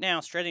it right now?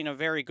 Australia in a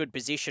very good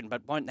position,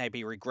 but won't they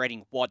be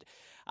regretting what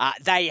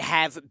they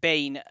have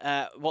been,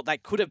 what they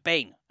could have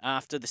been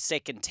after the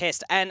second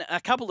test? And a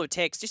couple of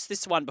texts, just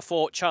this one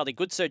before Charlie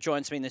Goodsir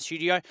joins me in the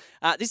studio.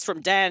 This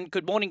from Dan.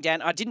 Good morning,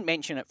 Dan. I didn't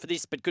mention it for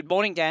this, but good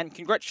morning, Dan.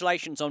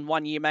 Congratulations on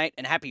 1 year, mate,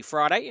 and happy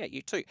Friday. Yeah,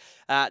 you too.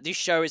 This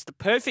show is the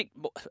perfect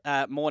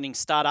morning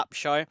startup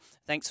show.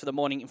 Thanks for the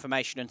morning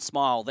information and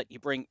smile that you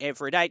bring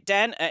every day.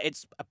 Dan,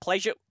 it's a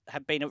pleasure.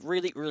 Have been a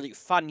really, really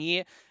fun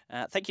year.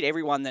 Thank you to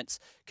everyone that's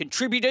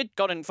contributed,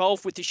 got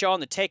involved with the show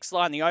on the text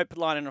line, the open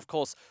line, and of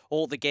course,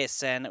 all the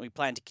guests, and we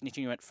plan to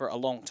continue it for a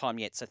long time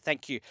yet. So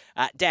thank you,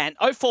 Dan.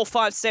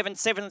 0457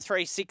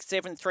 736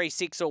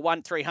 736 or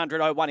 1300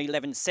 01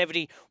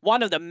 1170.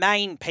 One of the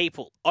main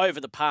people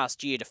over the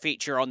past year to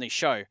feature on this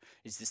show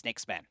is this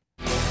next man.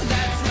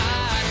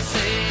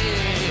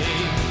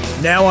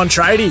 Now on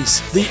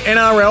Tradies, the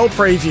NRL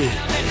preview.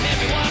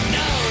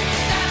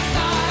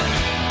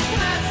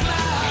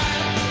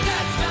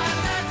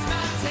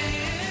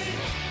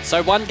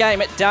 So one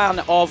game done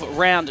of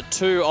round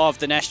 2 of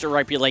the National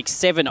Rugby League.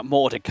 7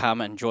 more to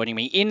come, and joining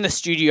me in the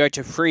studio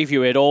to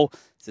preview it all.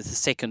 This is the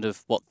second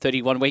of,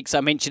 31 weeks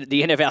I mentioned at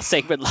the end of our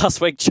segment last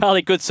week.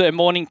 Charlie Goodsir,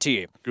 morning to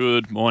you.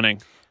 Good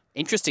morning.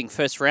 Interesting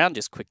first round,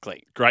 just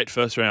quickly. Great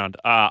first round.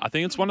 I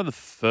think it's one of the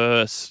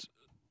first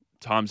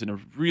times in a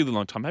really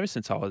long time, maybe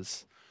since I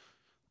was,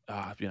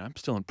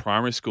 still in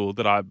primary school,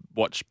 that I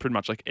watched pretty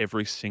much like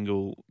every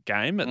single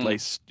game, at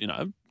least,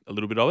 a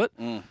little bit of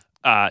it.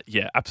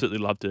 Yeah, absolutely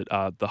loved it.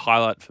 The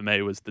highlight for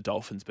me was the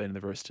Dolphins beating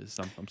the Roosters.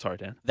 I'm sorry,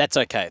 Dan. That's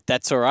okay.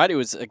 That's all right. It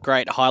was a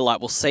great highlight.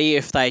 We'll see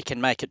if they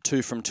can make it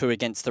 2 from 2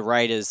 against the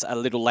Raiders a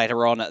little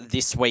later on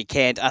this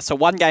weekend. So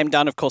one game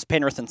done, of course,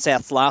 Penrith and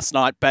Souths last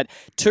night, but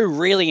 2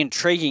 really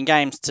intriguing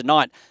games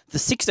tonight. The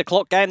 6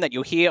 o'clock game that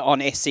you'll hear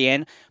on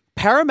SEN,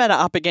 Parramatta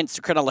up against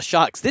the Cronulla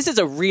Sharks. This is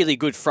a really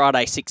good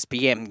Friday 6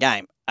 p.m.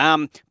 game.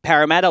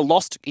 Parramatta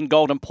lost in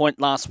Golden Point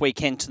last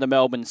weekend to the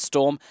Melbourne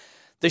Storm.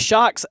 The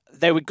Sharks,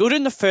 they were good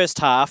in the first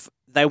half.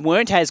 They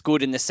weren't as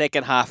good in the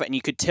second half, and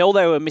you could tell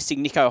they were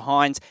missing Nico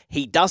Hines.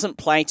 He doesn't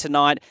play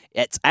tonight.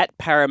 It's at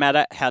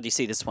Parramatta. How do you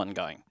see this one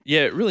going?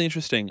 Yeah, really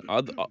interesting.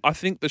 I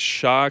think the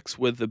Sharks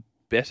were the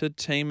better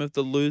team of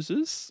the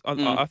losers.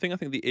 I think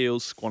the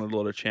Eels squandered a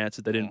lot of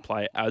chances. They didn't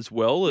play as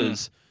well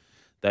as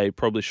they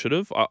probably should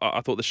have.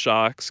 I thought the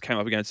Sharks came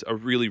up against a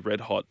really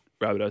red-hot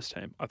Rabbitohs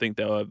team. I think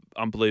they were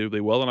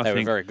unbelievably well. And they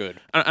were very good.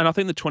 And I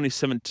think the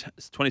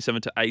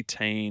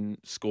 27-18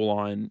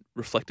 scoreline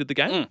reflected the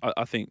game.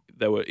 I think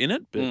they were in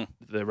it, but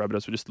the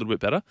Rabbitohs were just a little bit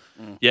better.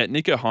 Yeah,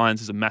 Nico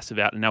Hines is a massive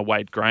out, and now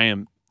Wade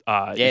Graham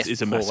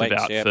is a massive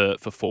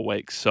out for 4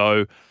 weeks.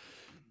 So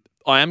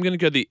I am going to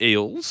go the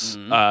Eels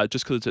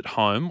just because it's at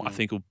home. I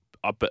think,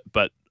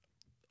 but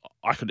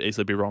I could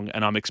easily be wrong,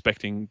 and I'm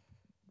expecting,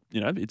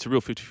 it's a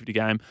real 50-50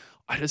 game.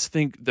 I just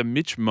think the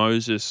Mitch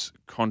Moses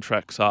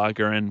contract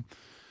saga, and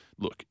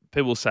look,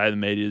 people say the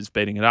media is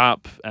beating it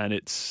up and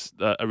it's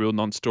a real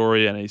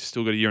non-story and he's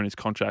still got a year in his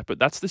contract, but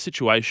that's the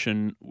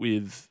situation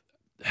with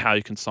how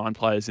you can sign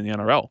players in the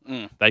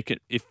NRL. They can,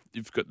 if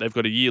they've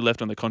got a year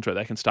left on the contract,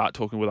 they can start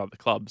talking with other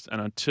clubs, and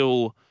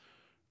until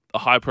a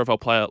high-profile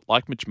player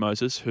like Mitch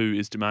Moses, who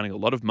is demanding a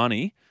lot of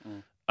money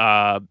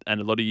and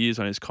a lot of years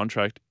on his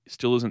contract,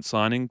 still isn't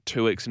signing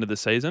 2 weeks into the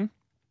season,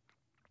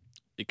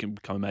 it can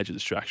become a major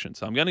distraction.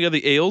 So I'm going to go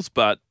the Eels,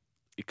 but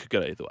it could go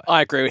either way.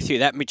 I agree with you.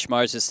 That Mitch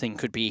Moses thing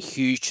could be a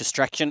huge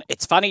distraction.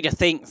 It's funny to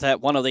think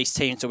that one of these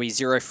teams will be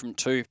 0 from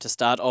 2 to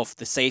start off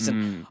the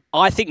season.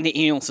 I think the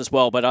Eels as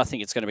well, but I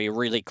think it's going to be a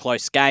really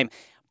close game.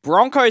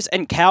 Broncos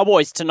and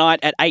Cowboys tonight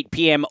at 8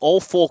 p.m.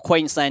 All 4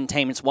 Queensland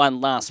teams won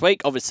last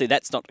week. Obviously,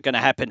 that's not going to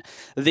happen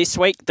this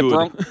week.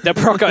 The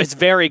Broncos,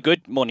 very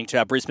good. Morning to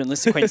our Brisbane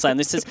listeners, Queensland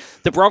listeners.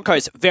 The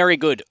Broncos, very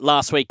good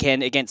last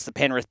weekend against the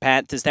Penrith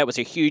Panthers. That was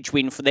a huge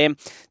win for them.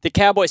 The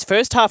Cowboys'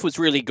 first half was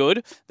really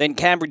good. Then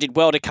Canberra did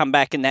well to come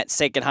back in that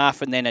second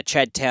half, and then a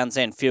Chad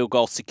Townsend field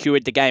goal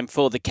secured the game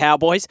for the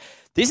Cowboys.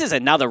 This is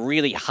another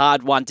really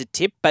hard one to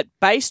tip, but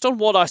based on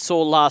what I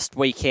saw last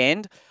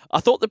weekend, I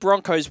thought the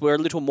Broncos were a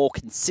little more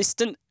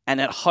consistent, and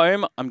at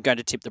home, I'm going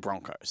to tip the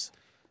Broncos.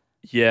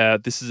 Yeah,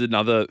 this is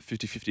another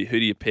 50-50.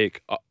 Who do you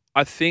pick?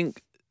 I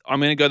think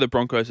I'm going to go the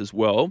Broncos as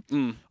well.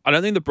 I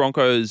don't think the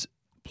Broncos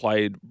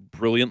played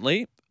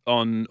brilliantly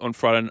on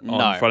Friday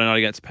night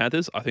against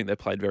Panthers. I think they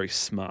played very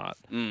smart.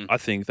 I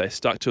think they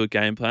stuck to a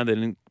game plan. They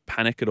didn't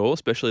panic at all,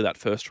 especially that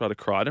first try to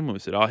Crichton when we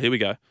said, here we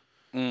go.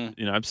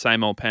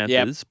 Same old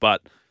Panthers,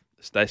 but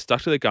they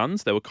stuck to their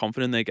guns. They were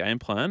confident in their game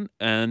plan,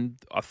 and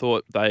I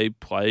thought they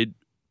played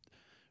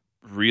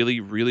really,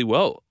 really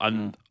well.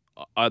 And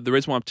the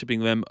reason why I'm tipping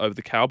them over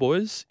the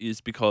Cowboys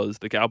is because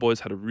the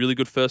Cowboys had a really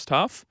good first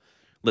half,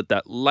 let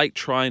that late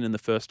try in the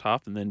first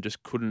half, and then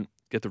just couldn't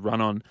get the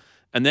run on.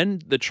 And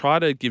then the try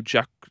to give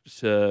Jack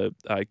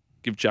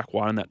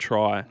White in that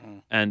try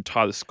and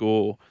tie the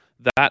score,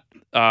 that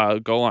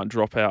goal line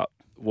dropout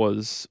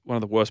was one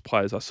of the worst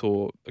players I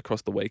saw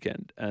across the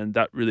weekend, and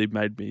that really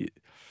made me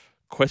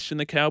question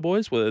the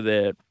Cowboys, whether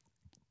they're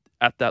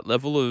at that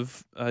level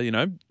of,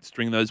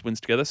 stringing those wins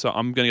together. So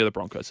I'm going to go the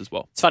Broncos as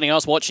well. It's funny, I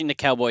was watching the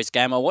Cowboys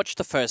game. I watched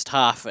the first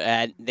half,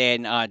 and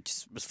then I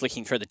just was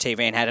flicking through the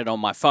TV and had it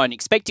on my phone,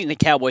 expecting the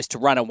Cowboys to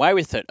run away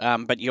with it.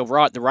 But you're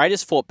right, the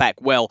Raiders fought back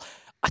well.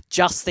 I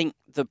just think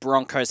the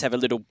Broncos have a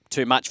little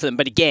too much for them.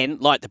 But again,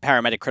 like the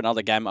Parramatta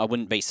Cronulla game, I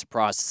wouldn't be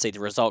surprised to see the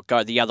result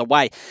go the other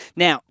way.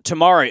 Now,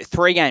 tomorrow,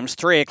 3 games,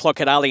 3 o'clock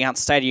at Allianz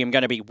Stadium,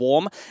 going to be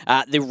warm.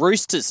 The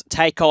Roosters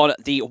take on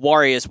the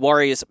Warriors.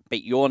 Warriors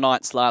beat your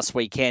Knights last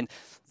weekend.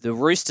 The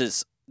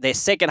Roosters, their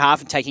second half,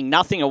 and taking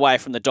nothing away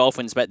from the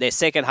Dolphins, but their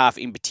second half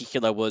in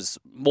particular was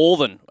more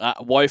than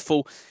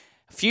woeful.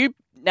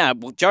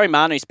 Joey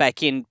Manu's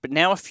back in, but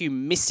now a few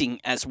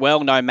missing as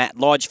well. No Matt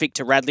Lodge,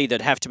 Victor Radley,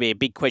 that'd have to be a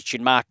big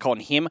question mark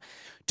on him.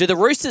 Do the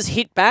Roosters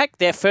hit back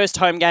their first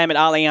home game at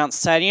Allianz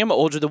Stadium,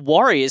 or do the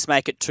Warriors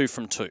make it 2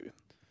 from 2?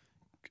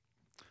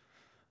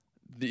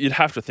 You'd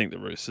have to think the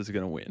Roosters are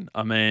going to win.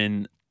 I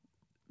mean,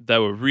 they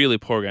were really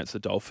poor against the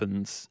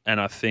Dolphins, and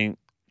I think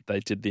they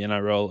did the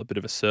NRL a bit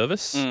of a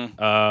service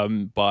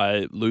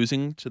by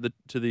losing to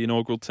the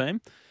inaugural team.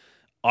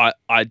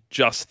 I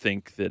just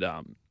think that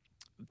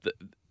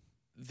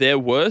their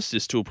worst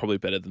is still probably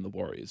better than the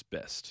Warriors'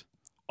 best.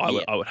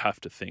 I would have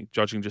to think,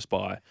 judging just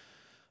by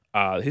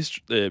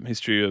the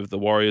history of the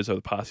Warriors over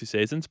the past few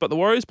seasons. But the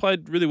Warriors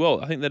played really well.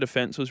 I think their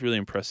defence was really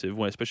impressive,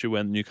 especially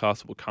when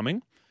Newcastle were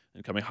coming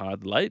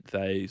hard late.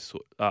 They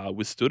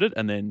withstood it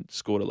and then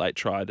scored a late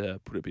try to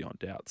put it beyond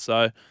doubt.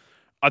 So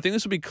I think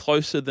this will be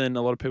closer than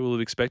a lot of people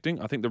are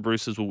expecting. I think the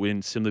Roosters will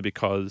win simply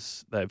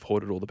because they've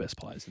hoarded all the best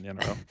players in the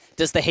NRL.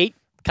 Does the heat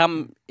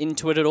come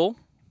into it at all?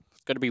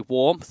 It's got to be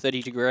warm,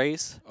 30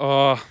 degrees.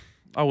 Oh,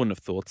 I wouldn't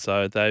have thought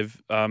so.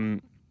 They've,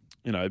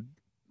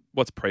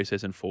 what's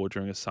pre-season for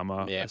during a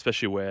summer,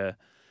 especially where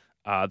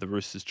the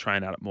Roosters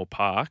train out at Moore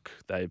Park,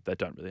 they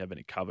don't really have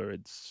any cover.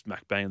 It's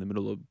smack bang in the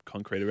middle of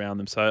concrete around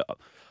them. So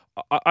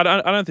I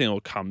don't think it will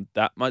come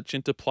that much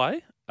into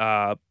play.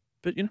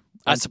 But, you know,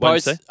 I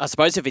suppose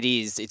if it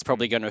is, it's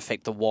probably going to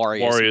affect the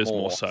Warriors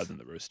more so than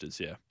the Roosters,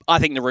 yeah. I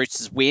think the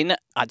Roosters win.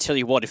 I tell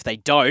you what, if they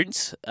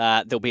don't,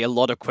 there'll be a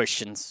lot of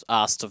questions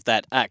asked of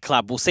that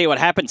club. We'll see what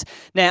happens.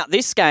 Now,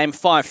 this game,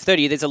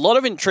 5:30, there's a lot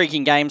of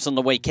intriguing games on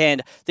the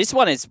weekend. This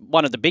one is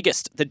one of the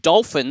biggest. The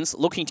Dolphins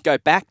looking to go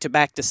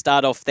back-to-back to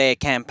start off their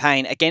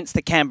campaign against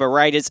the Canberra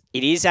Raiders.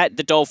 It is at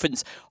the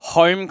Dolphins'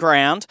 home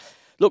ground.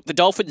 Look, the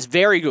Dolphins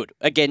very good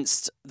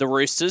against the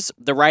Roosters.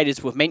 The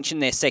Raiders, we've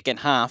mentioned their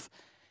second half.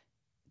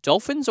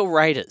 Dolphins or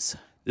Raiders?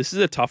 This is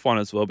a tough one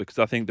as well because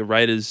I think the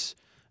Raiders,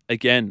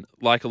 again,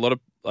 like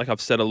I've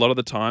said a lot of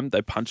the time,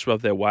 they punched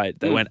above their weight.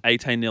 They went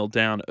 18-0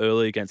 down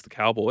early against the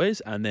Cowboys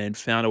and then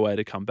found a way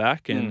to come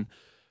back and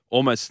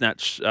almost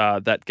snatch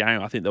that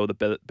game. I think they were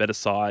the better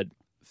side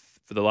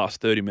for the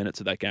last 30 minutes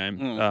of that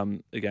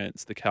game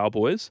against the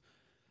Cowboys.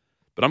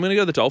 But I'm going to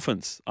go the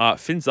Dolphins.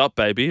 Fins up,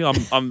 baby.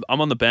 I'm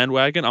on the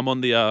bandwagon. I'm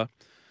on the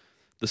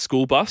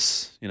school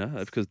bus, you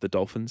know, because the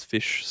Dolphins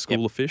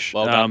school of fish.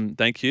 Well done.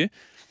 Thank you.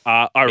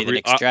 I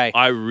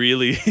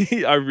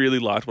really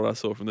liked what I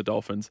saw from the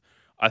Dolphins.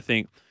 I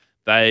think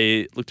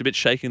they looked a bit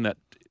shaky in that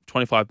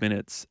 25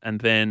 minutes, and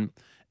then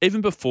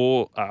even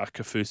before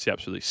Kaufusi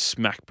absolutely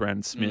smacked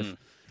Brandon Smith,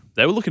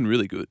 they were looking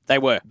really good. They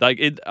were.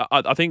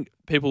 I think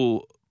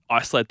people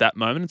isolate that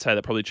moment and say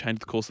that probably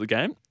changed the course of the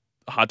game.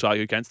 Hard to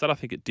argue against that. I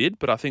think it did,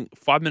 but I think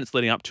 5 minutes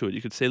leading up to it,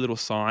 you could see little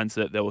signs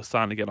that they were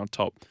starting to get on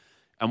top.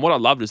 And what I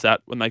loved is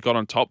that when they got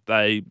on top,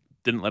 they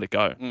didn't let it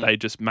go. They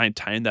just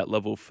maintained that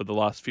level for the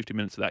last 50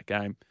 minutes of that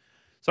game.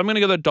 So I'm going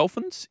to go the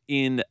Dolphins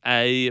in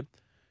a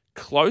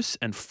close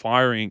and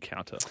fiery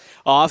encounter.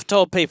 I've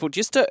told people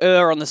just to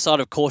err on the side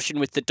of caution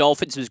with the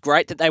Dolphins. It was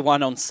great that they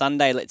won on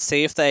Sunday. Let's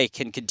see if they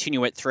can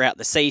continue it throughout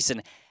the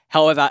season.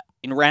 However,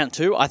 in round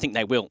 2, I think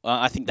they will.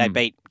 I think they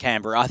beat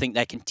Canberra. I think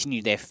they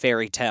continue their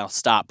fairy tale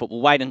start, but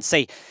we'll wait and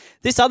see.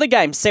 This other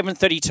game,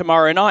 7:30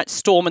 tomorrow night,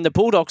 Storm and the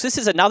Bulldogs. This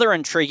is another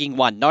intriguing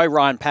one. No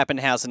Ryan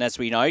Papenhuyzen, as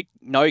we know.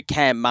 No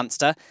Cam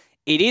Munster.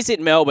 It is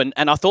in Melbourne,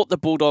 and I thought the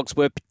Bulldogs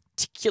were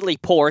particularly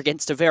poor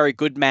against a very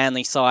good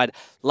Manly side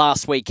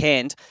last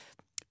weekend.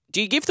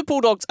 Do you give the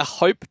Bulldogs a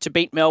hope to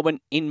beat Melbourne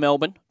in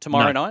Melbourne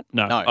tomorrow night?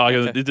 No.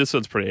 This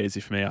one's pretty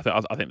easy for me. I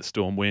think the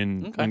Storm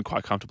win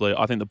quite comfortably.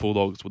 I think the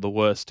Bulldogs were the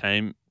worst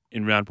team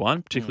in round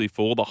 1, particularly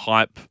for all the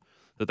hype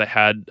that they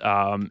had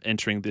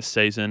entering this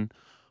season.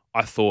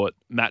 I thought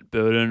Matt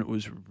Burton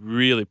was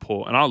really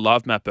poor. And I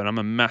love Matt Burton. I'm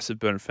a massive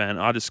Burton fan.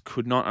 I just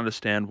could not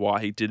understand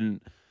why he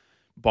didn't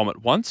bomb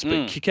it once,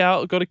 but kick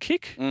out got a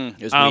kick.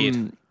 It was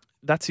weird.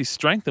 That's his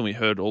strength, and we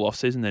heard all off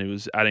season that he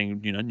was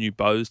adding, new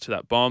bows to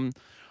that bomb.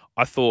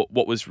 I thought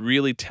what was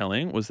really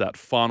telling was that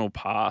final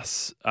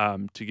pass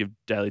to give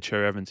Daly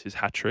Cherry Evans his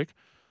hat trick.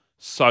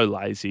 So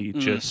lazy,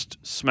 just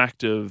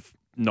smacked of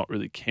not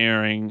really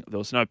caring. There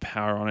was no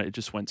power on it. It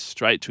just went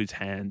straight to his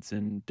hands,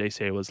 and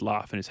DC was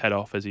laughing his head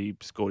off as he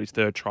scored his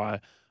third try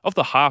of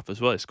the half as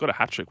well. He scored a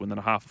hat trick within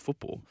a half of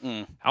football.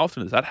 How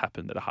often does that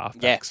happen that a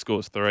halfback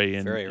scores 3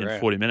 in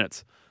 40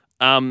 minutes?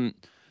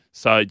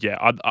 So,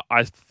 yeah,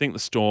 I think the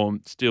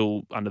Storm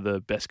still under the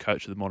best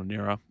coach of the modern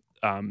era.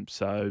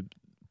 So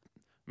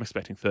I'm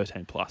expecting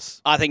 13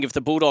 plus. I think if the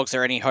Bulldogs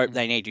are any hope,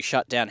 they need to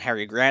shut down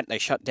Harry Grant. They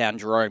shut down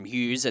Jerome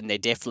Hughes, and they're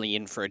definitely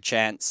in for a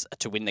chance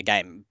to win the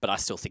game. But I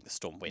still think the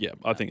Storm win. Yeah,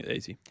 I think it's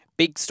easy.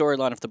 Big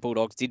storyline if the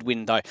Bulldogs did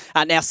win, though.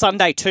 Now,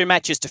 Sunday, 2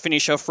 matches to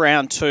finish off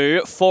round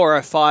 2.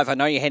 4:05, I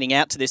know you're heading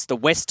out to this. The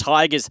West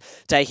Tigers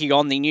taking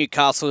on the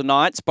Newcastle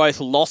Knights. Both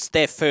lost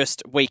their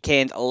first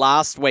weekend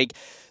last week.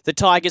 The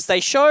Tigers,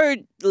 they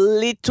showed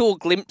little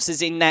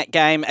glimpses in that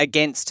game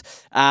against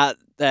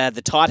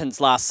the Titans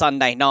last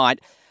Sunday night.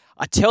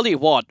 I tell you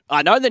what,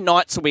 I know the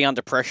Knights will be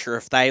under pressure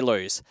if they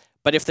lose,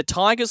 but if the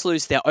Tigers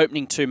lose their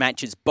opening 2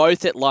 matches,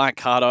 both at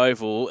Leichhardt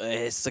Oval,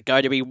 it's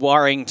going to be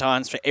worrying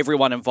times for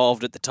everyone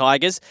involved at the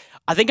Tigers.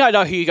 I think I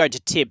know who you're going to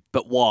tip,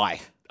 but why?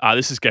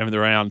 This is game of the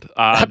round.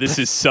 This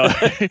is so...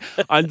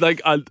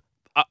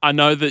 I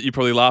know that you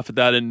probably laugh at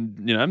that,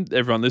 and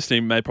everyone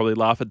listening may probably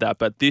laugh at that,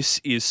 but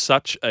this is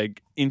such an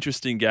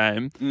interesting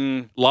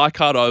game.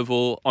 Leichhardt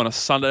Oval on a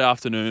Sunday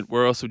afternoon.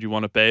 Where else would you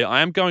want to be?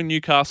 I am going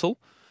Newcastle,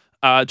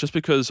 just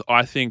because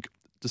I think,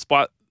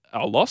 despite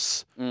our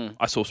loss,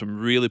 I saw some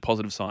really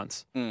positive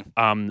signs,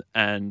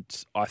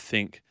 and I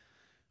think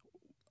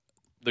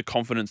the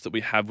confidence that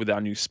we have with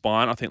our new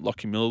spine. I think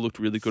Lockie Miller looked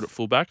really good at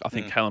fullback. I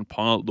think Kalen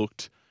Ponga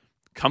looked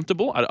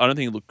comfortable. I don't think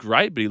he looked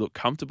great, but he looked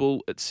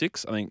comfortable at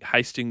 6. I think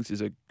Hastings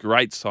is a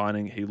great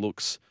signing.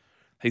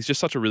 He's just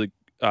such a really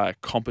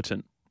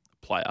competent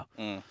player.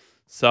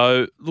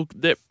 So, look,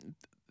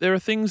 there are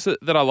things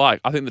that I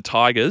like. I think the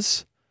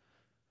Tigers,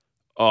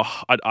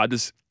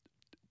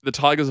 the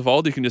Tigers of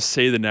old, you can just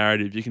see the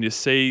narrative. You can just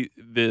see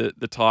the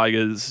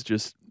Tigers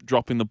just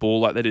dropping the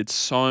ball like they did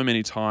so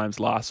many times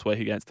last week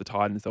against the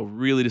Titans. They were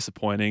really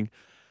disappointing.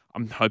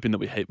 I'm hoping that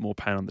we heap more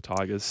pain on the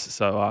Tigers.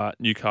 So,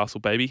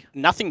 Newcastle, baby.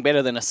 Nothing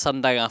better than a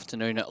Sunday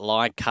afternoon at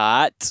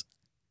Leichhardt.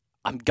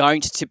 I'm going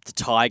to tip the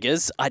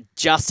Tigers. I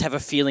just have a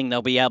feeling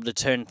they'll be able to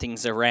turn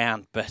things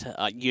around, but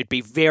you'd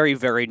be very,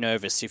 very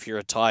nervous if you're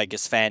a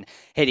Tigers fan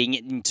heading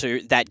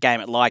into that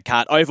game at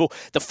Leichhardt Oval.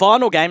 The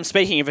final game,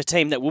 speaking of a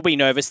team that will be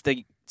nervous,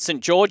 the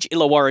St George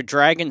Illawarra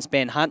Dragons.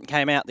 Ben Hunt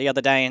came out the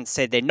other day and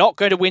said they're not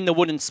going to win the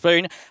Wooden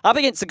Spoon up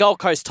against the Gold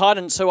Coast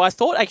Titans, who I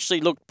thought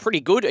actually looked pretty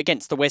good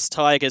against the West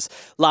Tigers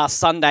last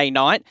Sunday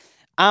night.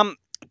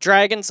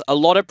 Dragons, a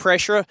lot of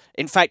pressure.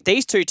 In fact,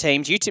 these two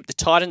teams, you tipped the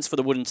Titans for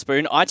the Wooden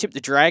Spoon. I tipped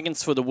the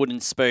Dragons for the Wooden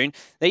Spoon.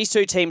 These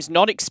two teams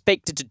not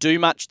expected to do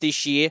much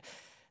this year.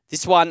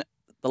 This one,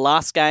 the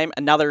last game,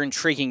 another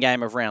intriguing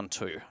game of round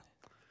 2.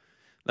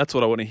 That's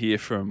what I want to hear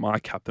from my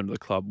captain of the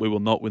club. We will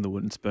not win the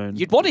Wooden Spoon.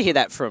 You'd want to hear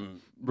that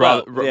from...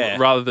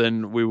 Rather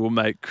than we will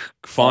make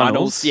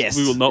finals. Yes.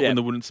 We will not win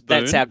the Wooden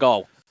Spoon. That's our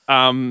goal.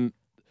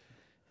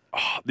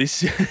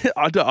 This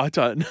I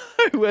don't know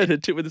where to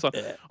tip with this one.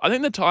 Yeah. I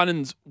think the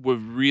Titans were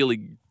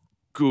really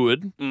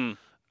good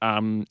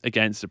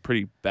against a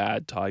pretty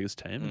bad Tigers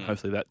team.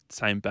 Hopefully that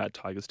same bad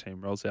Tigers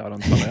team rolls out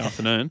on Sunday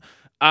afternoon.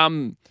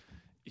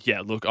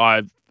 Look,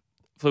 I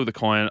flew the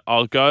coin.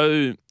 I'll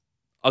go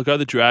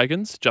the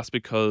Dragons just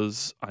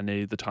because I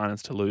need the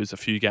Titans to lose a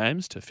few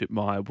games to fit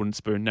my Wooden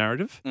Spoon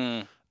narrative.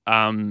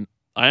 I am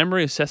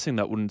reassessing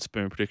that Wooden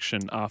Spoon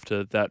prediction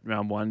after that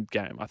round 1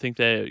 game. I think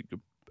they're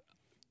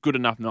good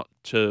enough not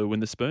to win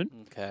the spoon.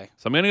 Okay.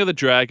 So I'm going to go the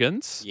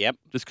Dragons. Yep.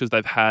 Just because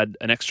they've had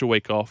an extra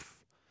week off.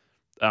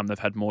 They've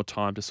had more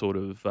time to sort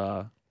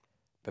of...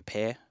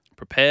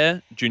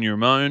 Prepare. Junior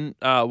Ramon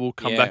will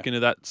come back into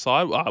that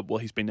side.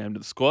 He's been named to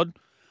the squad.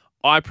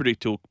 I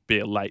predict he'll be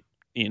a late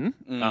in.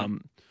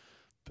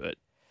 But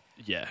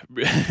yeah,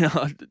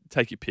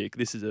 take your pick.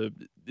 This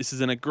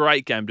isn't a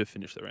great game to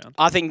finish the round.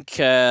 I think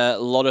a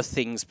lot of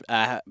things...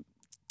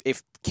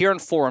 if Kieran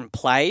Foran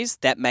plays,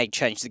 that may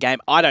change the game.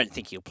 I don't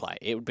think he'll play.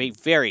 It would be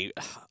very...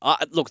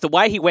 look, the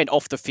way he went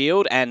off the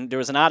field, and there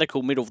was an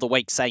article middle of the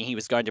week saying he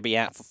was going to be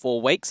out for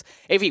 4 weeks.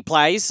 If he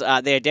plays,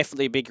 they're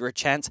definitely a bigger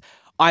chance.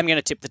 I'm going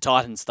to tip the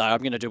Titans, though. I'm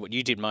going to do what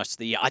you did most of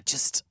the year. I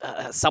just...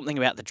 something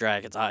about the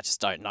Dragons, I just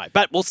don't know.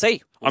 But we'll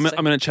see. I'm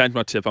going to change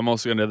my tip. I'm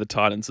also going to do the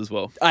Titans as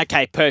well.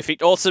 Okay,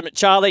 perfect. Awesome.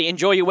 Charlie,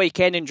 enjoy your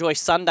weekend. Enjoy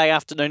Sunday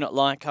afternoon at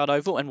Leichhardt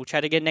Oval, and we'll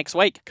chat again next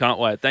week. Can't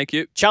wait. Thank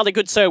you. Charlie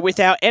Goodsir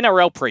with our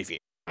NRL preview.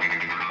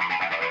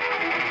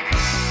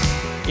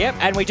 Yep,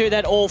 and we do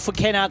that all for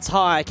Kennards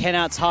Hire.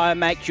 Kennards Hire,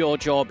 make your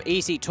job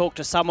easy. Talk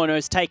to someone who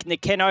has taken the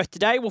Ken Oath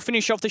today. We'll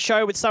finish off the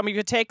show with some of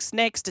your texts.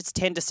 Next, it's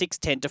 10 to 6,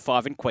 10 to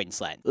 5 in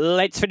Queensland.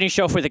 Let's finish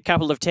off with a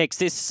couple of texts.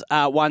 This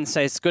one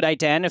says, "Good day,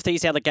 Dan. If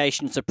these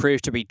allegations are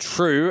proved to be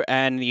true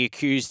and the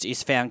accused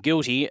is found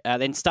guilty,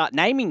 then start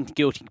naming the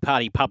guilty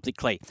party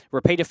publicly.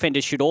 Repeat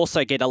offenders should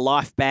also get a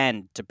life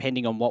ban,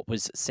 depending on what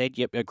was said."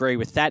 Yep, agree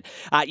with that.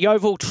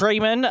 Yeovil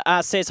Treeman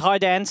says, "Hi,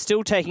 Dan.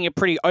 Still taking a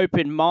pretty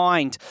open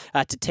mind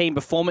to team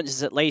performances,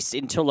 at least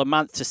until a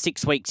month to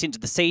 6 weeks into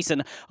the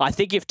season. I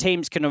think if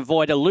teams can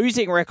avoid a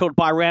losing record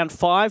by round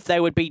 5,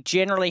 they would be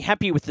generally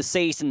happy with the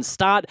season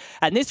start."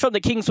 And this from the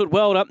Kingswood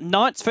Welder.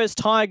 "Knights versus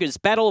Tigers,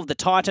 Battle of the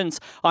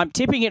Titans. I'm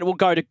tipping it will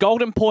go to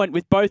Golden Point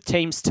with both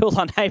teams still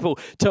unable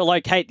to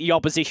locate the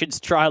opposition's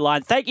try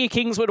line." Thank you,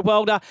 Kingswood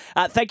Welder.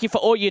 Thank you for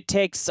all your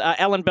texts.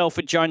 Alan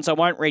Belford Jones, I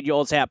won't read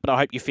yours out, but I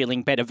hope you're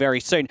feeling better very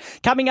soon.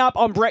 Coming up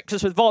on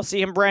Breakfast with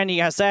Vossi and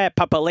Brandy, Isaiah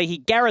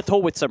Papali'i, Gareth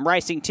Hall with some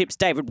racing tips,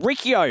 David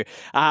Riccio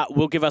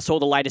will give us all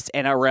the latest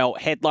NRL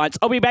headlines.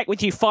 I'll be back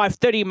with you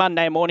 5:30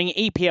 Monday morning,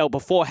 EPL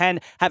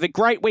beforehand. Have a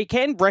great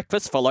weekend.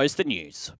 Breakfast follows the news.